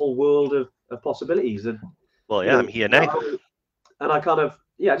opened up a whole world of possibilities. And well, yeah, I'm here now. And I kind of,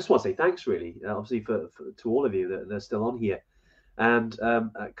 I just want to say thanks, really, obviously to all of you that they're still on here. And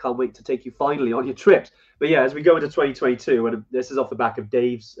I can't wait to take you finally on your trips. But yeah, as we go into 2022, and this is off the back of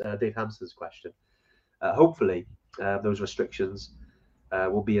Dave Hampson's question, hopefully those restrictions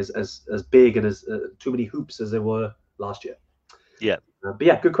will be as big and as too many hoops as there were last year. Yeah. But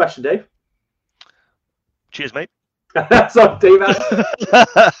yeah, good question, Dave. Cheers, mate. Sorry, Dave.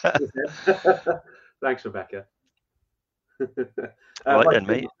 Thanks, Rebecca. Right then,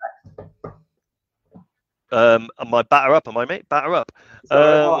 mate. Am I batter up? Am I, mate? Batter up.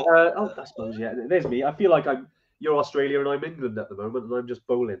 I suppose, yeah. There's me. I feel like you're Australia and I'm England at the moment, and I'm just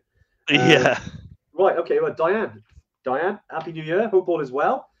bowling. Yeah. Right. Okay. Well, Diane, Happy New Year. Hope all is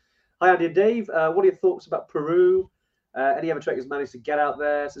well. Hi, Andy and Dave. What are your thoughts about Peru? Any other trekkers managed to get out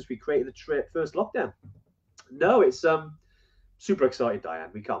there since we created the trip? First lockdown. No, it's super excited, Diane.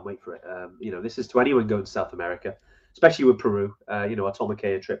 We can't wait for it. You know, this is to anyone going to South America, especially with Peru. You know, our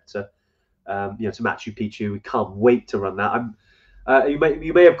Tomokaea trip to you know, to Machu Picchu. We can't wait to run that.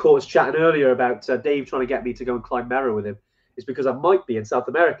 You may have caught us chatting earlier about Dave trying to get me to go and climb Meru with him. It's because I might be in South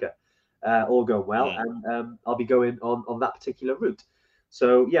America, all going well, and I'll be going on that particular route.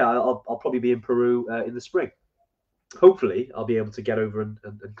 So yeah, I'll probably be in Peru in the spring. Hopefully, I'll be able to get over and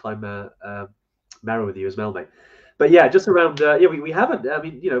climb Meru with you as well, mate. But yeah, just around we haven't. I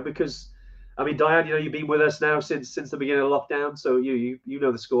mean, you know, because I mean, Diane, you know, you've been with us now since the beginning of lockdown, so you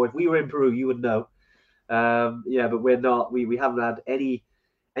know the score. If we were in Peru, you would know. Yeah, but we're not. We haven't had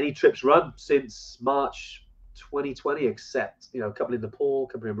any trips run since March 2020, except, you know, a couple in Nepal,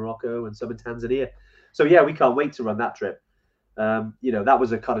 a couple in Morocco, and some in Tanzania. So yeah, we can't wait to run that trip. You know, that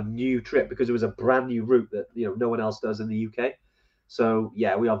was a kind of new trip because it was a brand new route that, you know, no one else does in the UK. So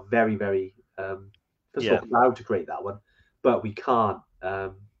yeah, we are very, very proud to create that one, but we can't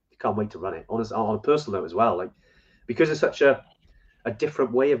wait to run it. Honestly, on a personal note as well, like, because it's such a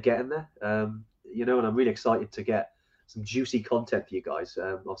different way of getting there. You know, and I'm really excited to get some juicy content for you guys.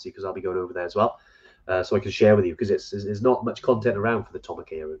 Obviously, because I'll be going over there as well, so I can share with you, because there's not much content around for the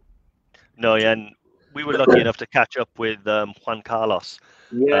Tomokaea route. No, yeah, and we were lucky enough to catch up with Juan Carlos,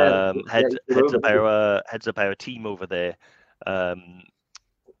 heads up our team over there,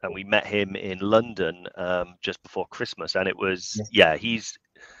 and we met him in London just before Christmas, and it was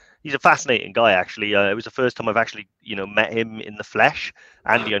he's a fascinating guy, actually. It was the first time I've actually, you know, met him in the flesh.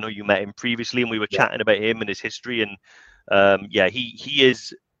 Andy, I know you met him previously, and we were chatting about him and his history, and he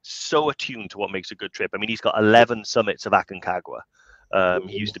is so attuned to what makes a good trip. I mean, he's got 11 summits of Aconcagua.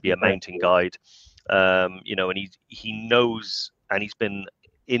 He used to be a mountain guide, you know, and he knows, and he's been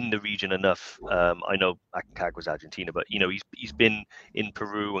in the region enough. I know Aconcagua's Argentina, but, you know, he's been in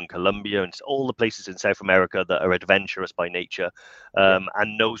Peru and Colombia and all the places in South America that are adventurous by nature,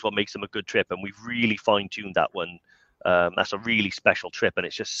 and knows what makes them a good trip. And we've really fine-tuned that one. That's a really special trip, and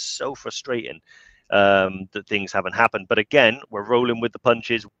it's just so frustrating that things haven't happened. But again, we're rolling with the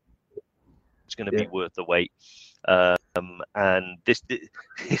punches. It's going to be worth the wait. And this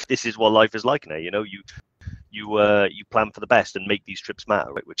is what life is like now. You know, you plan for the best and make these trips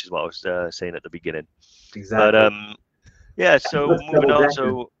matter, right? Which is what I was saying at the beginning. Exactly. But yeah. So moving on.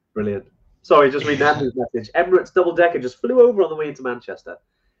 So brilliant. Sorry, just reading Andy's message. Emirates double decker just flew over on the way into Manchester.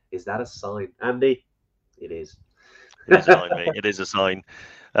 Is that a sign, Andy? It is. It is a sign, mate. It is a sign.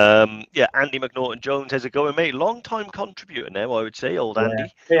 Yeah, Andy McNaughton-Jones, how's it going, mate? Long time contributor now, I would say, old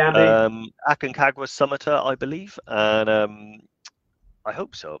Andy. Hey, Andy. Aconcagua summiter, I believe, and I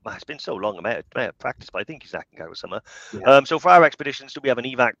hope so. Man, it's been so long. I'm out of practice, but I think he's acting out summer. Yeah. So for our expeditions, we have an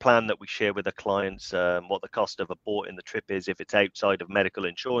evac plan that we share with the clients, what the cost of aborting the trip is, if it's outside of medical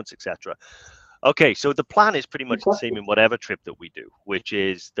insurance, etc. Okay, so the plan is pretty much the same in whatever trip that we do, which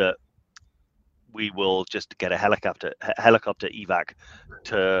is that we will just get a helicopter evac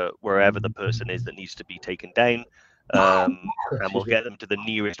to wherever the person is that needs to be taken down, and we'll get them to the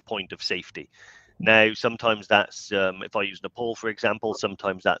nearest point of safety. Now, sometimes that's, if I use Nepal, for example,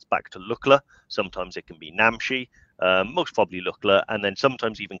 sometimes that's back to Lukla, sometimes it can be Namche, most probably Lukla, and then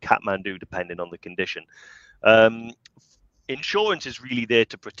sometimes even Kathmandu, depending on the condition. Insurance is really there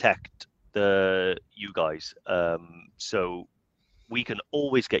to protect you guys. So we can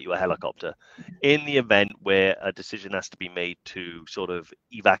always get you a helicopter in the event where a decision has to be made to sort of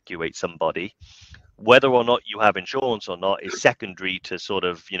evacuate somebody. Whether or not you have insurance or not is secondary to sort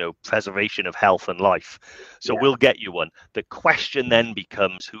of, preservation of health and life. So we'll get you one. The question then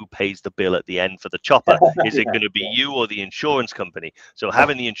becomes who pays the bill at the end for the chopper. Is it going to be you or the insurance company? So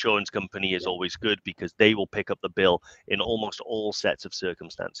having the insurance company is always good because they will pick up the bill in almost all sets of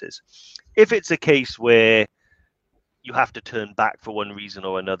circumstances. If it's a case where you have to turn back for one reason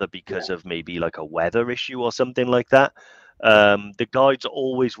or another because of maybe like a weather issue or something like that, the guides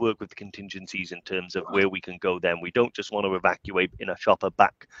always work with the contingencies in terms of where we can go then. We don't just want to evacuate in a chopper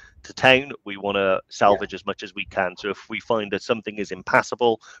back to town. We want to salvage as much as we can. So if we find that something is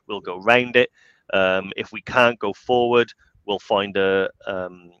impassable, we'll go round it. If we can't go forward, we'll find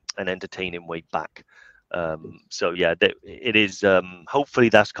an entertaining way back. So yeah, it is, hopefully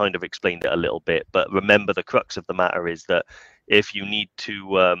that's kind of explained it a little bit, but remember the crux of the matter is that if you need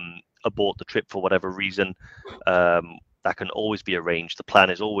to abort the trip for whatever reason, that can always be arranged. The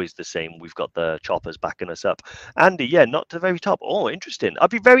plan is always the same. We've got the choppers backing us up. Andy, yeah, not to the very top. Oh, interesting. I'd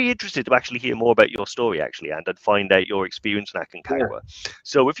be very interested to actually hear more about your story, actually, and find out your experience in Aconcagua.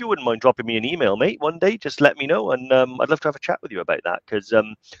 So if you wouldn't mind dropping me an email, mate, one day, just let me know. And I'd love to have a chat with you about that because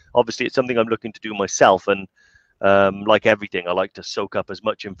obviously it's something I'm looking to do myself. And like everything, I like to soak up as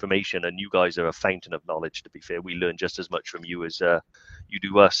much information. And you guys are a fountain of knowledge, to be fair. We learn just as much from you as you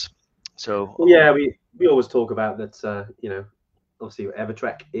do us. So yeah, we always talk about that. Obviously,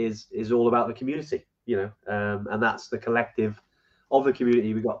 Evertrek is all about the community. And that's the collective of the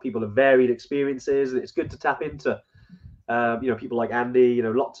community. We've got people of varied experiences, and it's good to tap into. People like Andy.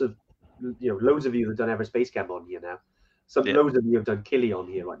 Lots of, loads of you have done Everest Base Camp on here now. Loads of you have done Kili on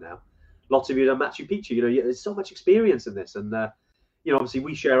here right now. Lots of you have done Machu Picchu. There's so much experience in this, and obviously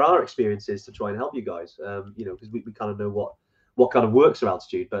we share our experiences to try and help you guys. Because we kind of know what kind of works at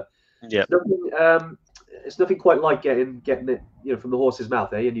altitude, but. Yeah, it's nothing quite like getting it, from the horse's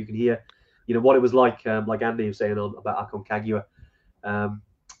mouth, and you can hear, what it was like Andy was saying about Aconcagua, and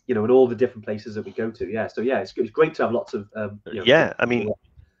all the different places that we go to. Yeah, so yeah, it's great to have lots of. I mean,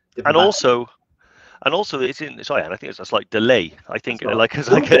 and also it's in. Sorry, and I think it's a slight delay. I think it's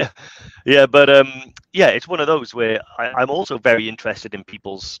one of those where I'm also very interested in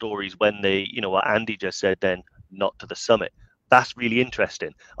people's stories when they, what Andy just said. Then not to the summit. That's really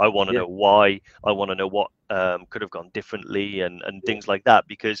interesting. I want to know why. I want to know what could have gone differently and things like that,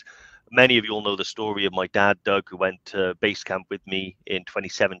 because many of you all know the story of my dad, Doug, who went to base camp with me in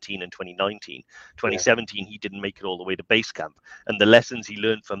 2017 and 2019. 2017, he didn't make it all the way to base camp. And the lessons he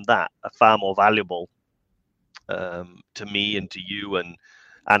learned from that are far more valuable to me and to you and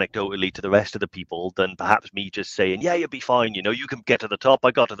anecdotally to the rest of the people than perhaps me just saying, yeah, you'll be fine, you can get to the top. I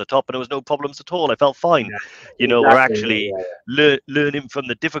got to the top and there was no problems at all. I felt fine. Or actually learning from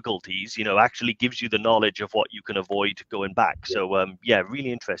the difficulties, actually gives you the knowledge of what you can avoid going back. So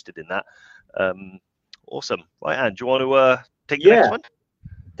really interested in that. Awesome. Right, Anne, do you want to take the next one?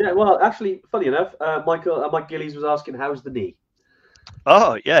 Yeah, well, actually, funny enough, Mike Gillies was asking, how's the knee?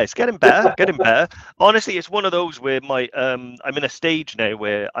 Oh yeah, it's getting better, Honestly, it's one of those where I'm in a stage now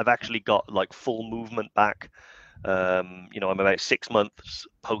where I've actually got like full movement back. I'm about 6 months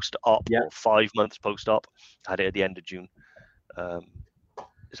post-op or 5 months post-op. I had it at the end of June.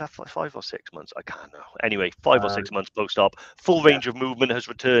 Is that 5 or 6 months? I can't know. Anyway, 5 or 6 months post-op. Full range of movement has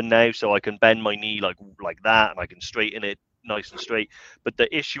returned now, so I can bend my knee like that, and I can straighten it nice and straight. But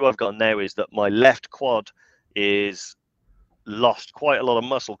the issue I've got now is that my left quad is lost quite a lot of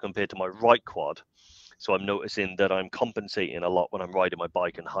muscle compared to my right quad. So I'm noticing that I'm compensating a lot when I'm riding my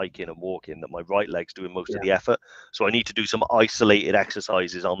bike and hiking and walking, that my right leg's doing most of the effort. So I need to do some isolated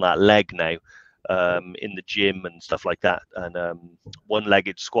exercises on that leg now, in the gym and stuff like that, and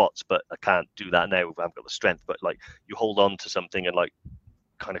one-legged squats, but I can't do that now. I haven't got the strength, but like you hold on to something and like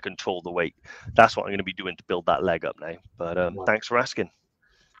kind of control the weight. That's what I'm going to be doing to build that leg up now. But thanks for asking.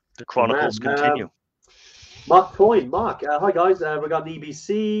 The chronicles continue. Mark Coyne, Mark. Hi guys. Regarding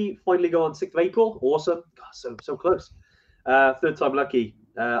EBC, finally go on 6th of April. Awesome. God, so close. Third time lucky.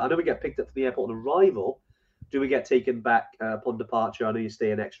 I know we get picked up from the airport on arrival. Do we get taken back upon departure? I know you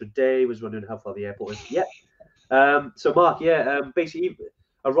stay an extra day. Was wondering how far the airport is. Yeah. So Mark, basically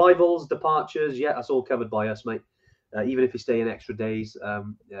arrivals, departures, that's all covered by us, mate. Even if you stay in extra days,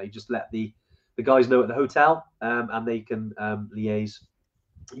 you just let the guys know at the hotel, and they can liaise.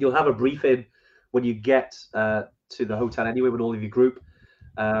 You'll have a briefing when you get to the hotel anyway, with all of your group,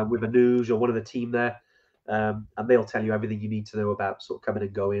 with Anuj or one of the team there, and they'll tell you everything you need to know about sort of coming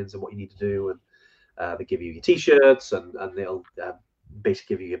and go-ins and what you need to do, and they give you your t-shirts and they'll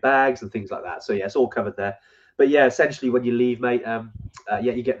basically give you your bags and things like that. So it's all covered there. But essentially when you leave, mate,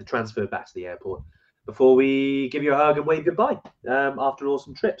 you get the transfer back to the airport before we give you a hug and wave goodbye after an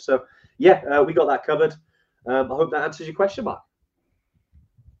awesome trip. So we got that covered. I hope that answers your question, Mark.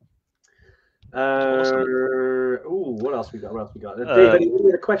 Awesome. What else we got? Dave, any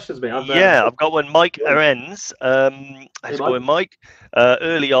other questions, mate? I've got one. Mike Arens. How's it going, Mike?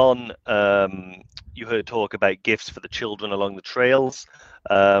 Early on, you heard talk about gifts for the children along the trails.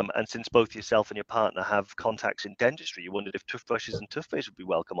 And since both yourself and your partner have contacts in dentistry, you wondered if toothbrushes and toothpaste would be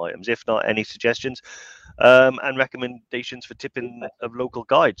welcome items. If not, any suggestions and recommendations for tipping of local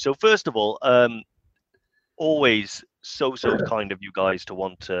guides? So first of all, always so kind of you guys to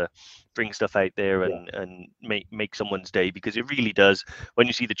want to bring stuff out there and make someone's day, because it really does. When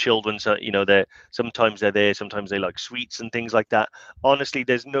you see the children, they're sometimes there, sometimes they like sweets and things like that. Honestly,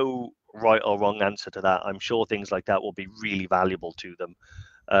 there's no right or wrong answer to that. I'm sure things like that will be really valuable to them.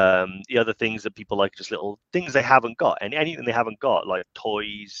 The other things that people like, just little things they haven't got, and anything they haven't got, like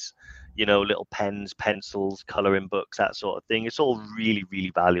toys, little pens, pencils, coloring books, that sort of thing. It's all really,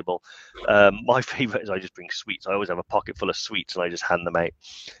 really valuable. My favorite is I just bring sweets. I always have a pocket full of sweets and I just hand them out.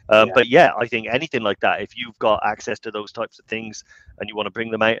 But I think anything like that, if you've got access to those types of things and you want to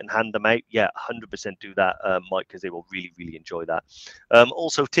bring them out and hand them out, 100% do that, Mike, because they will really, really enjoy that.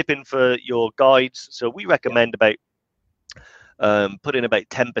 Also, tipping for your guides. So we recommend put in about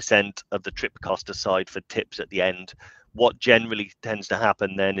 10% of the trip cost aside for tips at the end. What generally tends to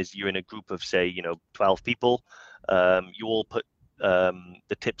happen then is you're in a group of, say, 12 people. You all put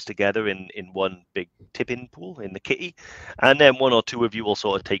the tips together in one big tipping pool in the kitty, and then one or two of you will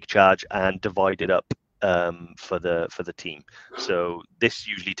sort of take charge and divide it up for the team. So this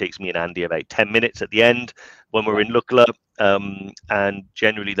usually takes me and Andy about 10 minutes at the end when we're in Lukla, and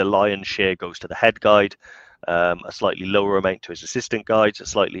generally the lion's share goes to the head guide. A slightly lower amount to his assistant guides, a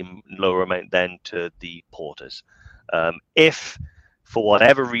slightly lower amount then to the porters. If for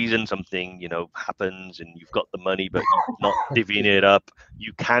whatever reason something happens and you've got the money but you're not divvying it up,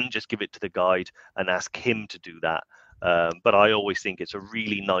 you can just give it to the guide and ask him to do that. But I always think it's a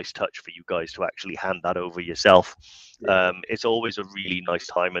really nice touch for you guys to actually hand that over yourself. It's always a really nice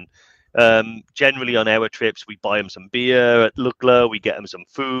time. And generally on our trips, we buy them some beer at Lukla, we get them some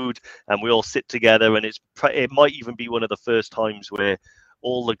food, and we all sit together. And it might even be one of the first times where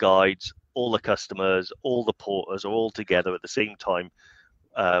all the guides, all the customers, all the porters are all together at the same time,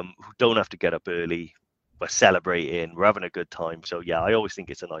 who don't have to get up early. We're celebrating, we're having a good time. So I always think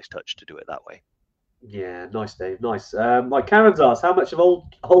it's a nice touch to do it that way. Yeah, nice, Dave. Nice. Mike Karen's asked, how much of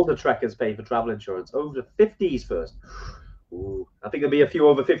older trekkers pay for travel insurance? Over the 50s first. Ooh, I think there'll be a few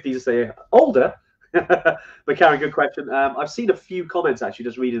over 50s to say older. But Karen, good question. I've seen a few comments actually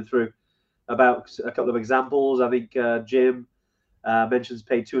just reading through about a couple of examples. I think Jim mentions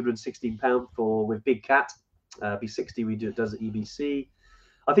paid £216 with Big Cat. B60 does at EBC.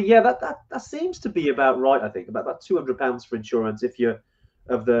 I think that seems to be about right. I think about £200 for insurance if you're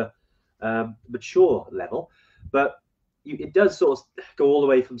of the mature level, but it does sort of go all the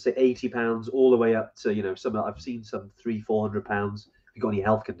way from say £80 all the way up to some. I've seen some £300-400 if you've got any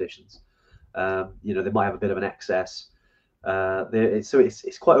health conditions. They might have a bit of an excess. So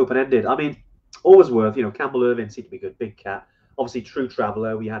it's quite open ended. I mean, always worth. Campbell Irvine seemed to be good. Big Cat, obviously True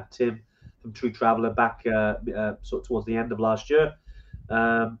Traveller. We had Tim from True Traveller back sort of towards the end of last year.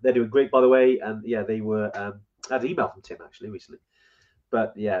 They're doing great, by the way, and they were. I had an email from Tim actually recently,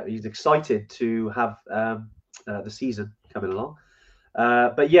 but he's excited to have the season coming along.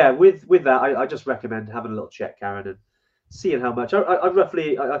 But with that, I just recommend having a little check, Karen, and seeing how much.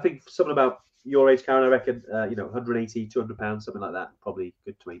 I think something about your age, Karen. I reckon 180, £200, something like that, probably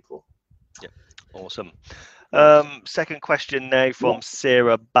good to aim for. Yeah, awesome. Second question now from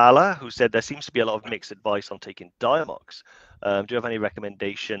Sarah Balla, who said there seems to be a lot of mixed advice on taking Diamox. Do you have any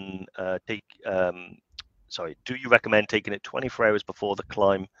recommendation? Do you recommend taking it 24 hours before the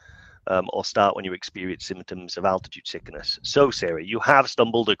climb, or start when you experience symptoms of altitude sickness? So, Sarah, you have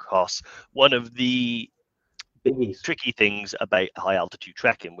stumbled across one of the Biggies. tricky things about high altitude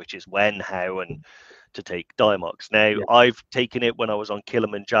trekking, which is when, how, and to take Diamox. Now, Yeah. I've taken it when I was on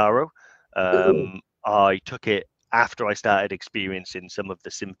Kilimanjaro. I took it after I started experiencing some of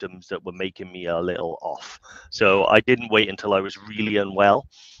the symptoms that were making me a little off. So I didn't wait until I was really unwell.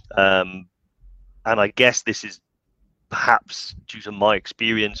 And I guess this is perhaps due to my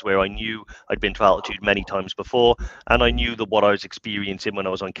experience, where I knew I'd been to altitude many times before, and I knew that what I was experiencing when I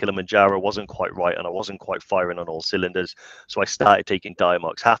was on Kilimanjaro wasn't quite right, and I wasn't quite firing on all cylinders. So I started taking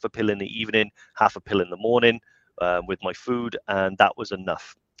Diamox, half a pill in the evening, half a pill in the morning, with my food, and that was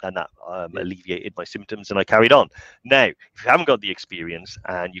enough. And that alleviated my symptoms, and I carried on. Now, if you haven't got the experience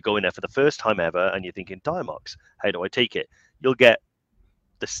and you go in there for the first time ever and you're thinking, Diamox, how do I take it? You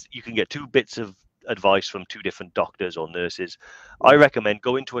can get 2 bits of advice from 2 different doctors or nurses. I recommend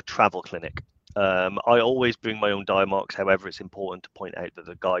going to a travel clinic. I always bring my own Diamox. However, it's important to point out that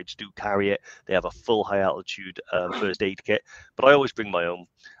the guides do carry it. They have a full high altitude first aid kit, but I always bring my own.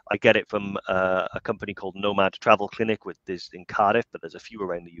 I get it from a company called Nomad Travel Clinic, with this in Cardiff, but there's a few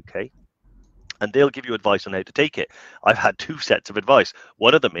around the UK. And they'll give you advice on how to take it. I've had 2 sets of advice.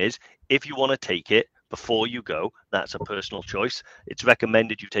 One of them is, if you want to take it before you go, that's a personal choice. It's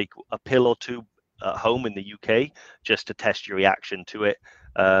recommended you take a pill or 2 at home in the UK just to test your reaction to it.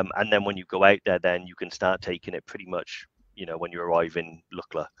 And then when you go out there, then you can start taking it pretty much, when you arrive in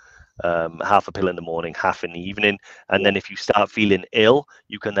Lukla. Half a pill in the morning, half in the evening. And then if you start feeling ill,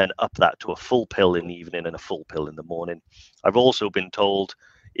 you can then up that to a full pill in the evening and a full pill in the morning. I've also been told,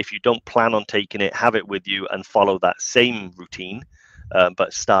 if you don't plan on taking it, have it with you and follow that same routine,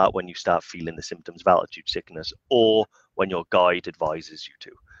 but start when you start feeling the symptoms of altitude sickness, or when your guide advises you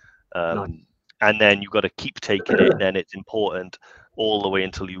to. Nice. And then you've got to keep taking it, and then it's important all the way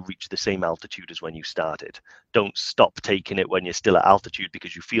until you reach the same altitude as when you started. Don't stop taking it when you're still at altitude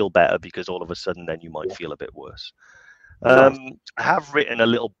because you feel better, because all of a sudden then you might feel a bit worse. I have written a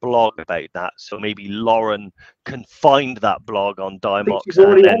little blog about that, so maybe Lauren can find that blog on Diamox. She's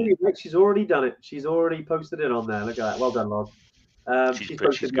already done it. She's already posted it on there. Look at that. Well done, Lauren. She's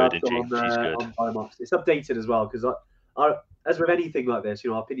good, isn't she? She's good. On Diamox. It's updated as well, because as with anything like this,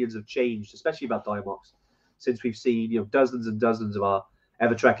 our opinions have changed, especially about Diamox, since we've seen dozens and dozens of our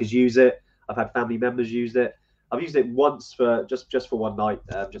Evertrekkers use it. I've had family members use it. I've used it once for just for one night,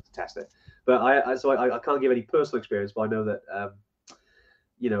 just to test it. But I can't give any personal experience, but I know that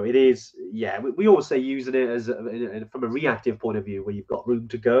it is. Yeah, we always say using it as from a reactive point of view, where you've got room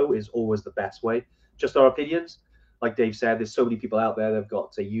to go, is always the best way. Just our opinions. Like Dave said, there's so many people out there that've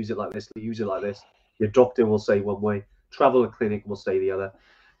got to use it like this, use it like this. Your doctor will say one way, travel clinic will say the other.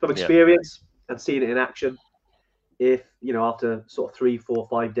 From experience and seeing it in action, if after sort of 3, 4,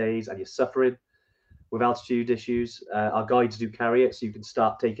 5 days and you're suffering with altitude issues, our guides do carry it, so you can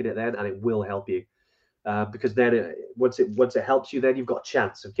start taking it then, and it will help you. Because then once it helps you, then you've got a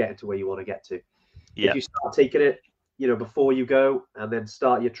chance of getting to where you want to get to. If you start taking it, before you go and then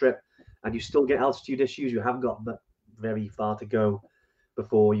start your trip, and you still get altitude issues, you haven't got very far to go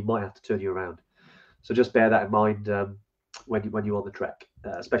before you might have to turn you around. So just bear that in mind when you're on the trek,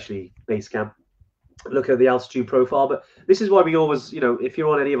 especially base camp. Look at the altitude profile. But this is why we always, if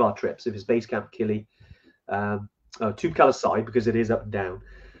you're on any of our trips, if it's base camp, Kili, Toubkal aside, because it is up and down,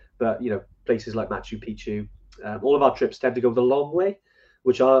 but places like Machu Picchu, all of our trips tend to go the long way,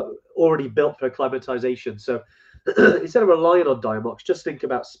 which are already built for acclimatization. So instead of relying on Diamox, just think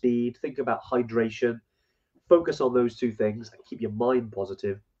about speed, think about hydration, focus on those 2 things, and keep your mind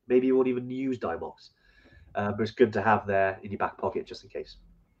positive. Maybe you won't even use Diamox, but it's good to have there in your back pocket just in case.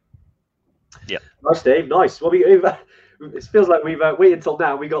 Yeah. Nice, Dave. Nice. Well, it feels like we've waited until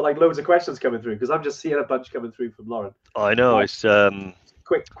now. We got like loads of questions coming through, because I'm just seeing a bunch coming through from Lauren. I know. It's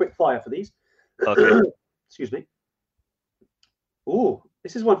quick fire for these. Okay. Excuse me. Oh,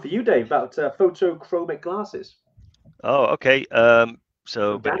 this is one for you, Dave, about photochromic glasses. Oh, okay.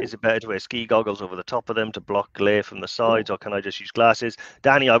 But is it better to wear ski goggles over the top of them to block glare from the sides, or can I just use glasses?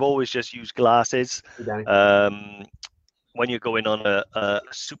 Danny, I've always just used glasses. Hey, when you're going on a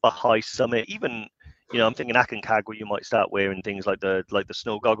super high summit, even I'm thinking Aconcagua, you might start wearing things like the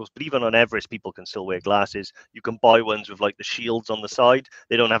snow goggles. But even on Everest, people can still wear glasses. You can buy ones with like the shields on the side.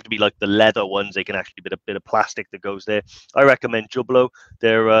 They don't have to be like the leather ones. They can actually be a bit of plastic that goes there. I recommend Jublo.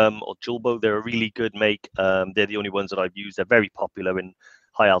 They're or Julbo. They're a really good make. They're the only ones that I've used. They're very popular in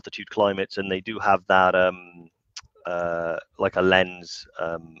high altitude climates, and they do have that like a lens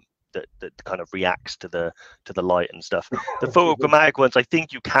that kind of reacts to the light and stuff. The photochromatic ones, I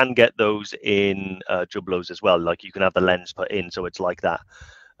think you can get those in Jublos as well. Like you can have the lens put in, so it's like that.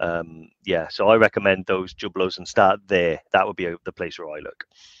 So I recommend those Jublos and start there. That would be the place where I look.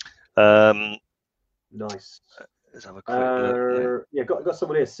 Nice. Let's have a quick look. Yeah, got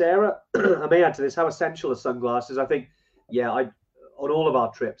someone here, Sarah. I may add to this: how essential are sunglasses? I think, yeah, on all of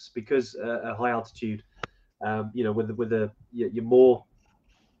our trips, because at high altitude, you're more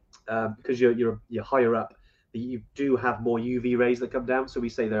because you're higher up, you do have more UV rays that come down. So we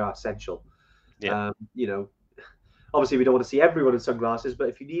say they're essential. Yeah. Obviously we don't want to see everyone in sunglasses, but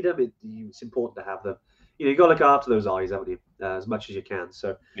if you need them, it's important to have them. You got to look after those eyes, haven't you, as much as you can.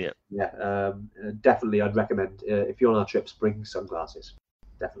 So definitely I'd recommend if you're on our trips, bring sunglasses.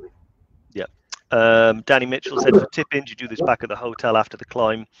 Definitely. Danny Mitchell said, for tip-in, you do this back at the hotel after the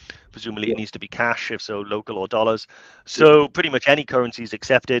climb. Presumably it needs to be cash, if so local or dollars. So pretty much any currency is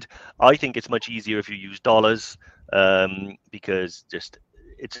accepted. I think it's much easier if you use dollars, because just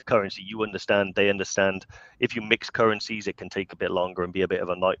it's a currency you understand, they understand. If you mix currencies, it can take a bit longer and be a bit of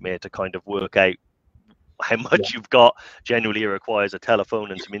a nightmare to kind of work out how much you've got. Generally, it requires a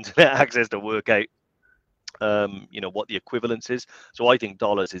telephone and some internet access to work out what the equivalence is. So I think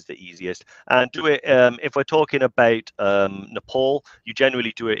dollars is the easiest. And do it if we're talking about Nepal, you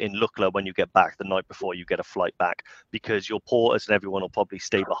generally do it in Lukla when you get back the night before you get a flight back, because your porters and everyone will probably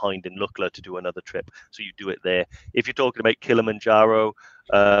stay behind in Lukla to do another trip. So you do it there. If you're talking about Kilimanjaro,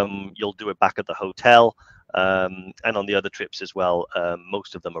 you'll do it back at the hotel. And on the other trips as well,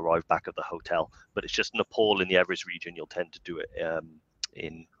 most of them arrive back at the hotel. But it's just Nepal in the Everest region, you'll tend to do it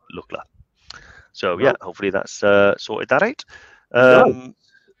in Lukla. So yeah, hopefully that's sorted that out.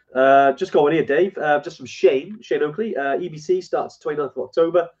 Just going here, Dave. Just from Shane Oakley. EBC starts 29th of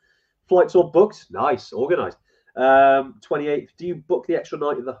October. Flights all booked. Nice, organised. 28th. Do you book the extra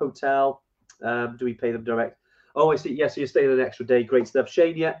night at the hotel? Do we pay them direct? Oh, I see. Yeah, so you're staying an extra day. Great stuff,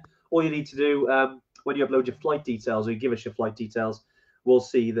 Shane. Yeah. All you need to do when you upload your flight details, or you give us your flight details, we'll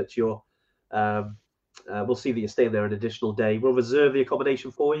see that you're staying there an additional day. We'll reserve the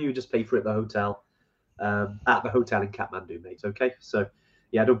accommodation for you. You just pay for it at the hotel in Kathmandu, mate. Okay, so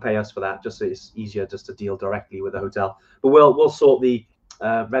yeah, don't pay us for that. Just so it's easier just to deal directly with the hotel. But we'll sort the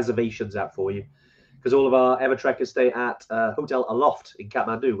reservations out for you, because all of our Evertrekkers stay at Hotel Aloft in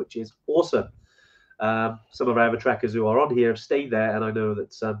Kathmandu, which is awesome. Some of our Evertrekkers who are on here have stayed there, and I know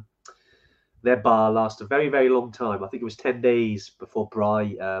that their bar lasts a very, very long time. I think it was 10 days before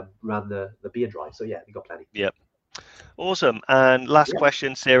Bry ran the beer drive. So yeah, we got plenty. Yep. Awesome. And last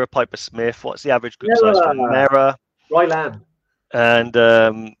question, Sarah Piper Smith. What's the average group size for Mera? Ryland. And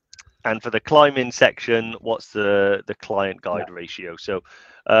for the climbing section, what's the client guide ratio? So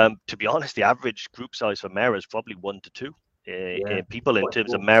to be honest, the average group size for Mera is probably 1 to 2. People in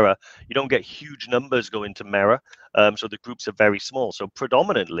terms of Mera, you don't get huge numbers going to Mera, so the groups are very small. So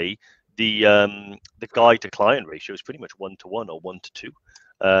predominantly the guide to client ratio is pretty much 1 to 1 or 1 to 2.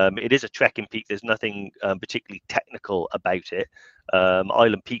 It is a trekking peak. There's nothing particularly technical about it.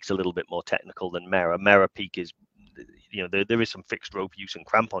 Island Peak's a little bit more technical than Mera. Mera Peak is, there is some fixed rope use and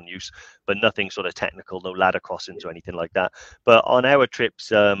crampon use, but nothing sort of technical, no ladder crossings or anything like that. But on our trips,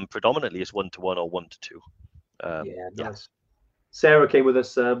 predominantly it's 1 to 1 or 1 to 2. Nice. Sarah came with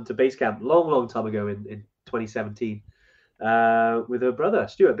us to base camp long time ago in 2017 with her brother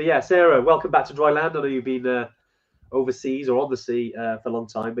Stuart. But yeah, Sarah, welcome back to dry land. I know you've been overseas or on the sea for a long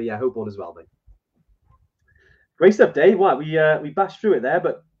time, but yeah, hope all is well, mate. Great stuff, Dave. Wow, we bashed through it there,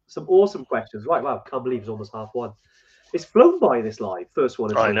 but some awesome questions. Right, wow, can't believe it's almost 1:30. It's flown by this live first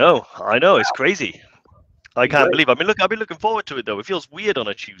one. I know, it's crazy. I can't believe. I've been looking forward to it though. It feels weird on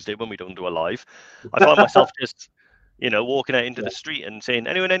a Tuesday when we don't do a live. I find myself just, walking out into the street and saying,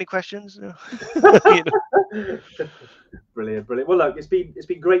 "Anyone, any questions?" Brilliant. Well, look, it's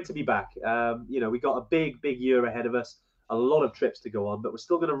been great to be back. We got a big year ahead of us, a lot of trips to go on, but we're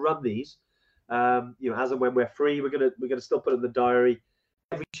still going to run these. As and when we're free, we're gonna still put it in the diary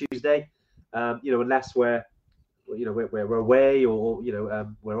every Tuesday. Unless we're away or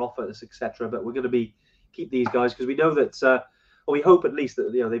we're off at this, etc. But we're going to keep these guys, because we know that, or we hope at least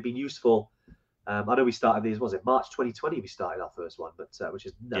that they've been useful. I know we started these. Was it March 2020? We started our first one, but which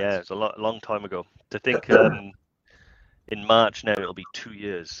is nuts. Yeah, it's a long time ago. To think in March now it'll be 2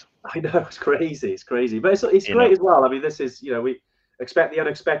 years. I know, it's crazy. But it's great as well. I mean, this is we expect the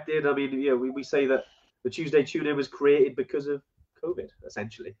unexpected. I mean, we say that the Tuesday Tune-In was created because of COVID,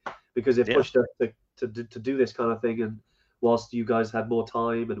 essentially, because it pushed us to do this kind of thing. And whilst you guys had more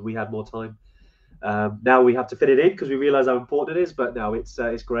time and we had more time, now we have to fit it in because we realize how important it is. But no,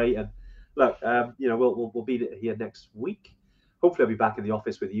 it's great. And look, we'll be here next week. Hopefully, I'll be back in the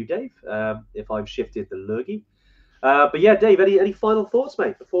office with you, Dave. If I've shifted the lurgy. But yeah, Dave, any final thoughts,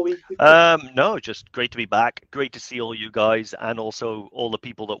 mate, before we No, just great to be back. Great to see all you guys, and also all the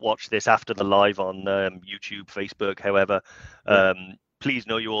people that watch this after the live on YouTube, Facebook, however. Please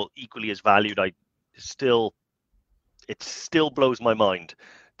know you're all equally as valued. I it still blows my mind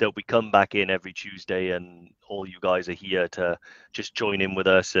that we come back in every Tuesday and all you guys are here to just join in with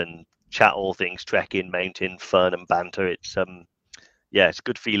us and chat all things trekking, mountain, fun and banter. It's it's a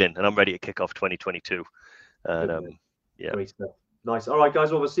good feeling, and I'm ready to kick off 2022. And Great stuff. Nice. All right,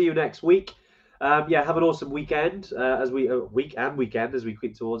 guys. Well, we'll see you next week. Have an awesome weekend as we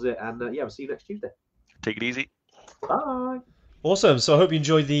creep towards it, and we'll see you next Tuesday. Take it easy. Bye. Awesome. So I hope you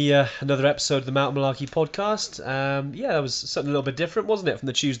enjoyed the another episode of the Mountain Malarkey podcast. That was something a little bit different, wasn't it, from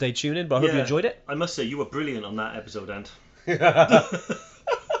the Tuesday tune-in? But I hope you enjoyed it. I must say, you were brilliant on that episode, Ant.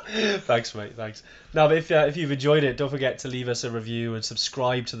 Thanks, mate. Thanks. Now, if you've enjoyed it, don't forget to leave us a review and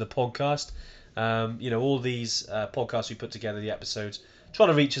subscribe to the podcast. All these podcasts we put together, the episodes, trying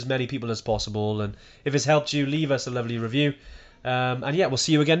to reach as many people as possible. And if it's helped you, leave us a lovely review. We'll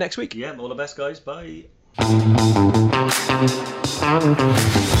see you again next week. Yeah, all the best, guys. Bye.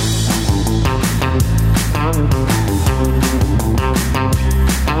 Thank you.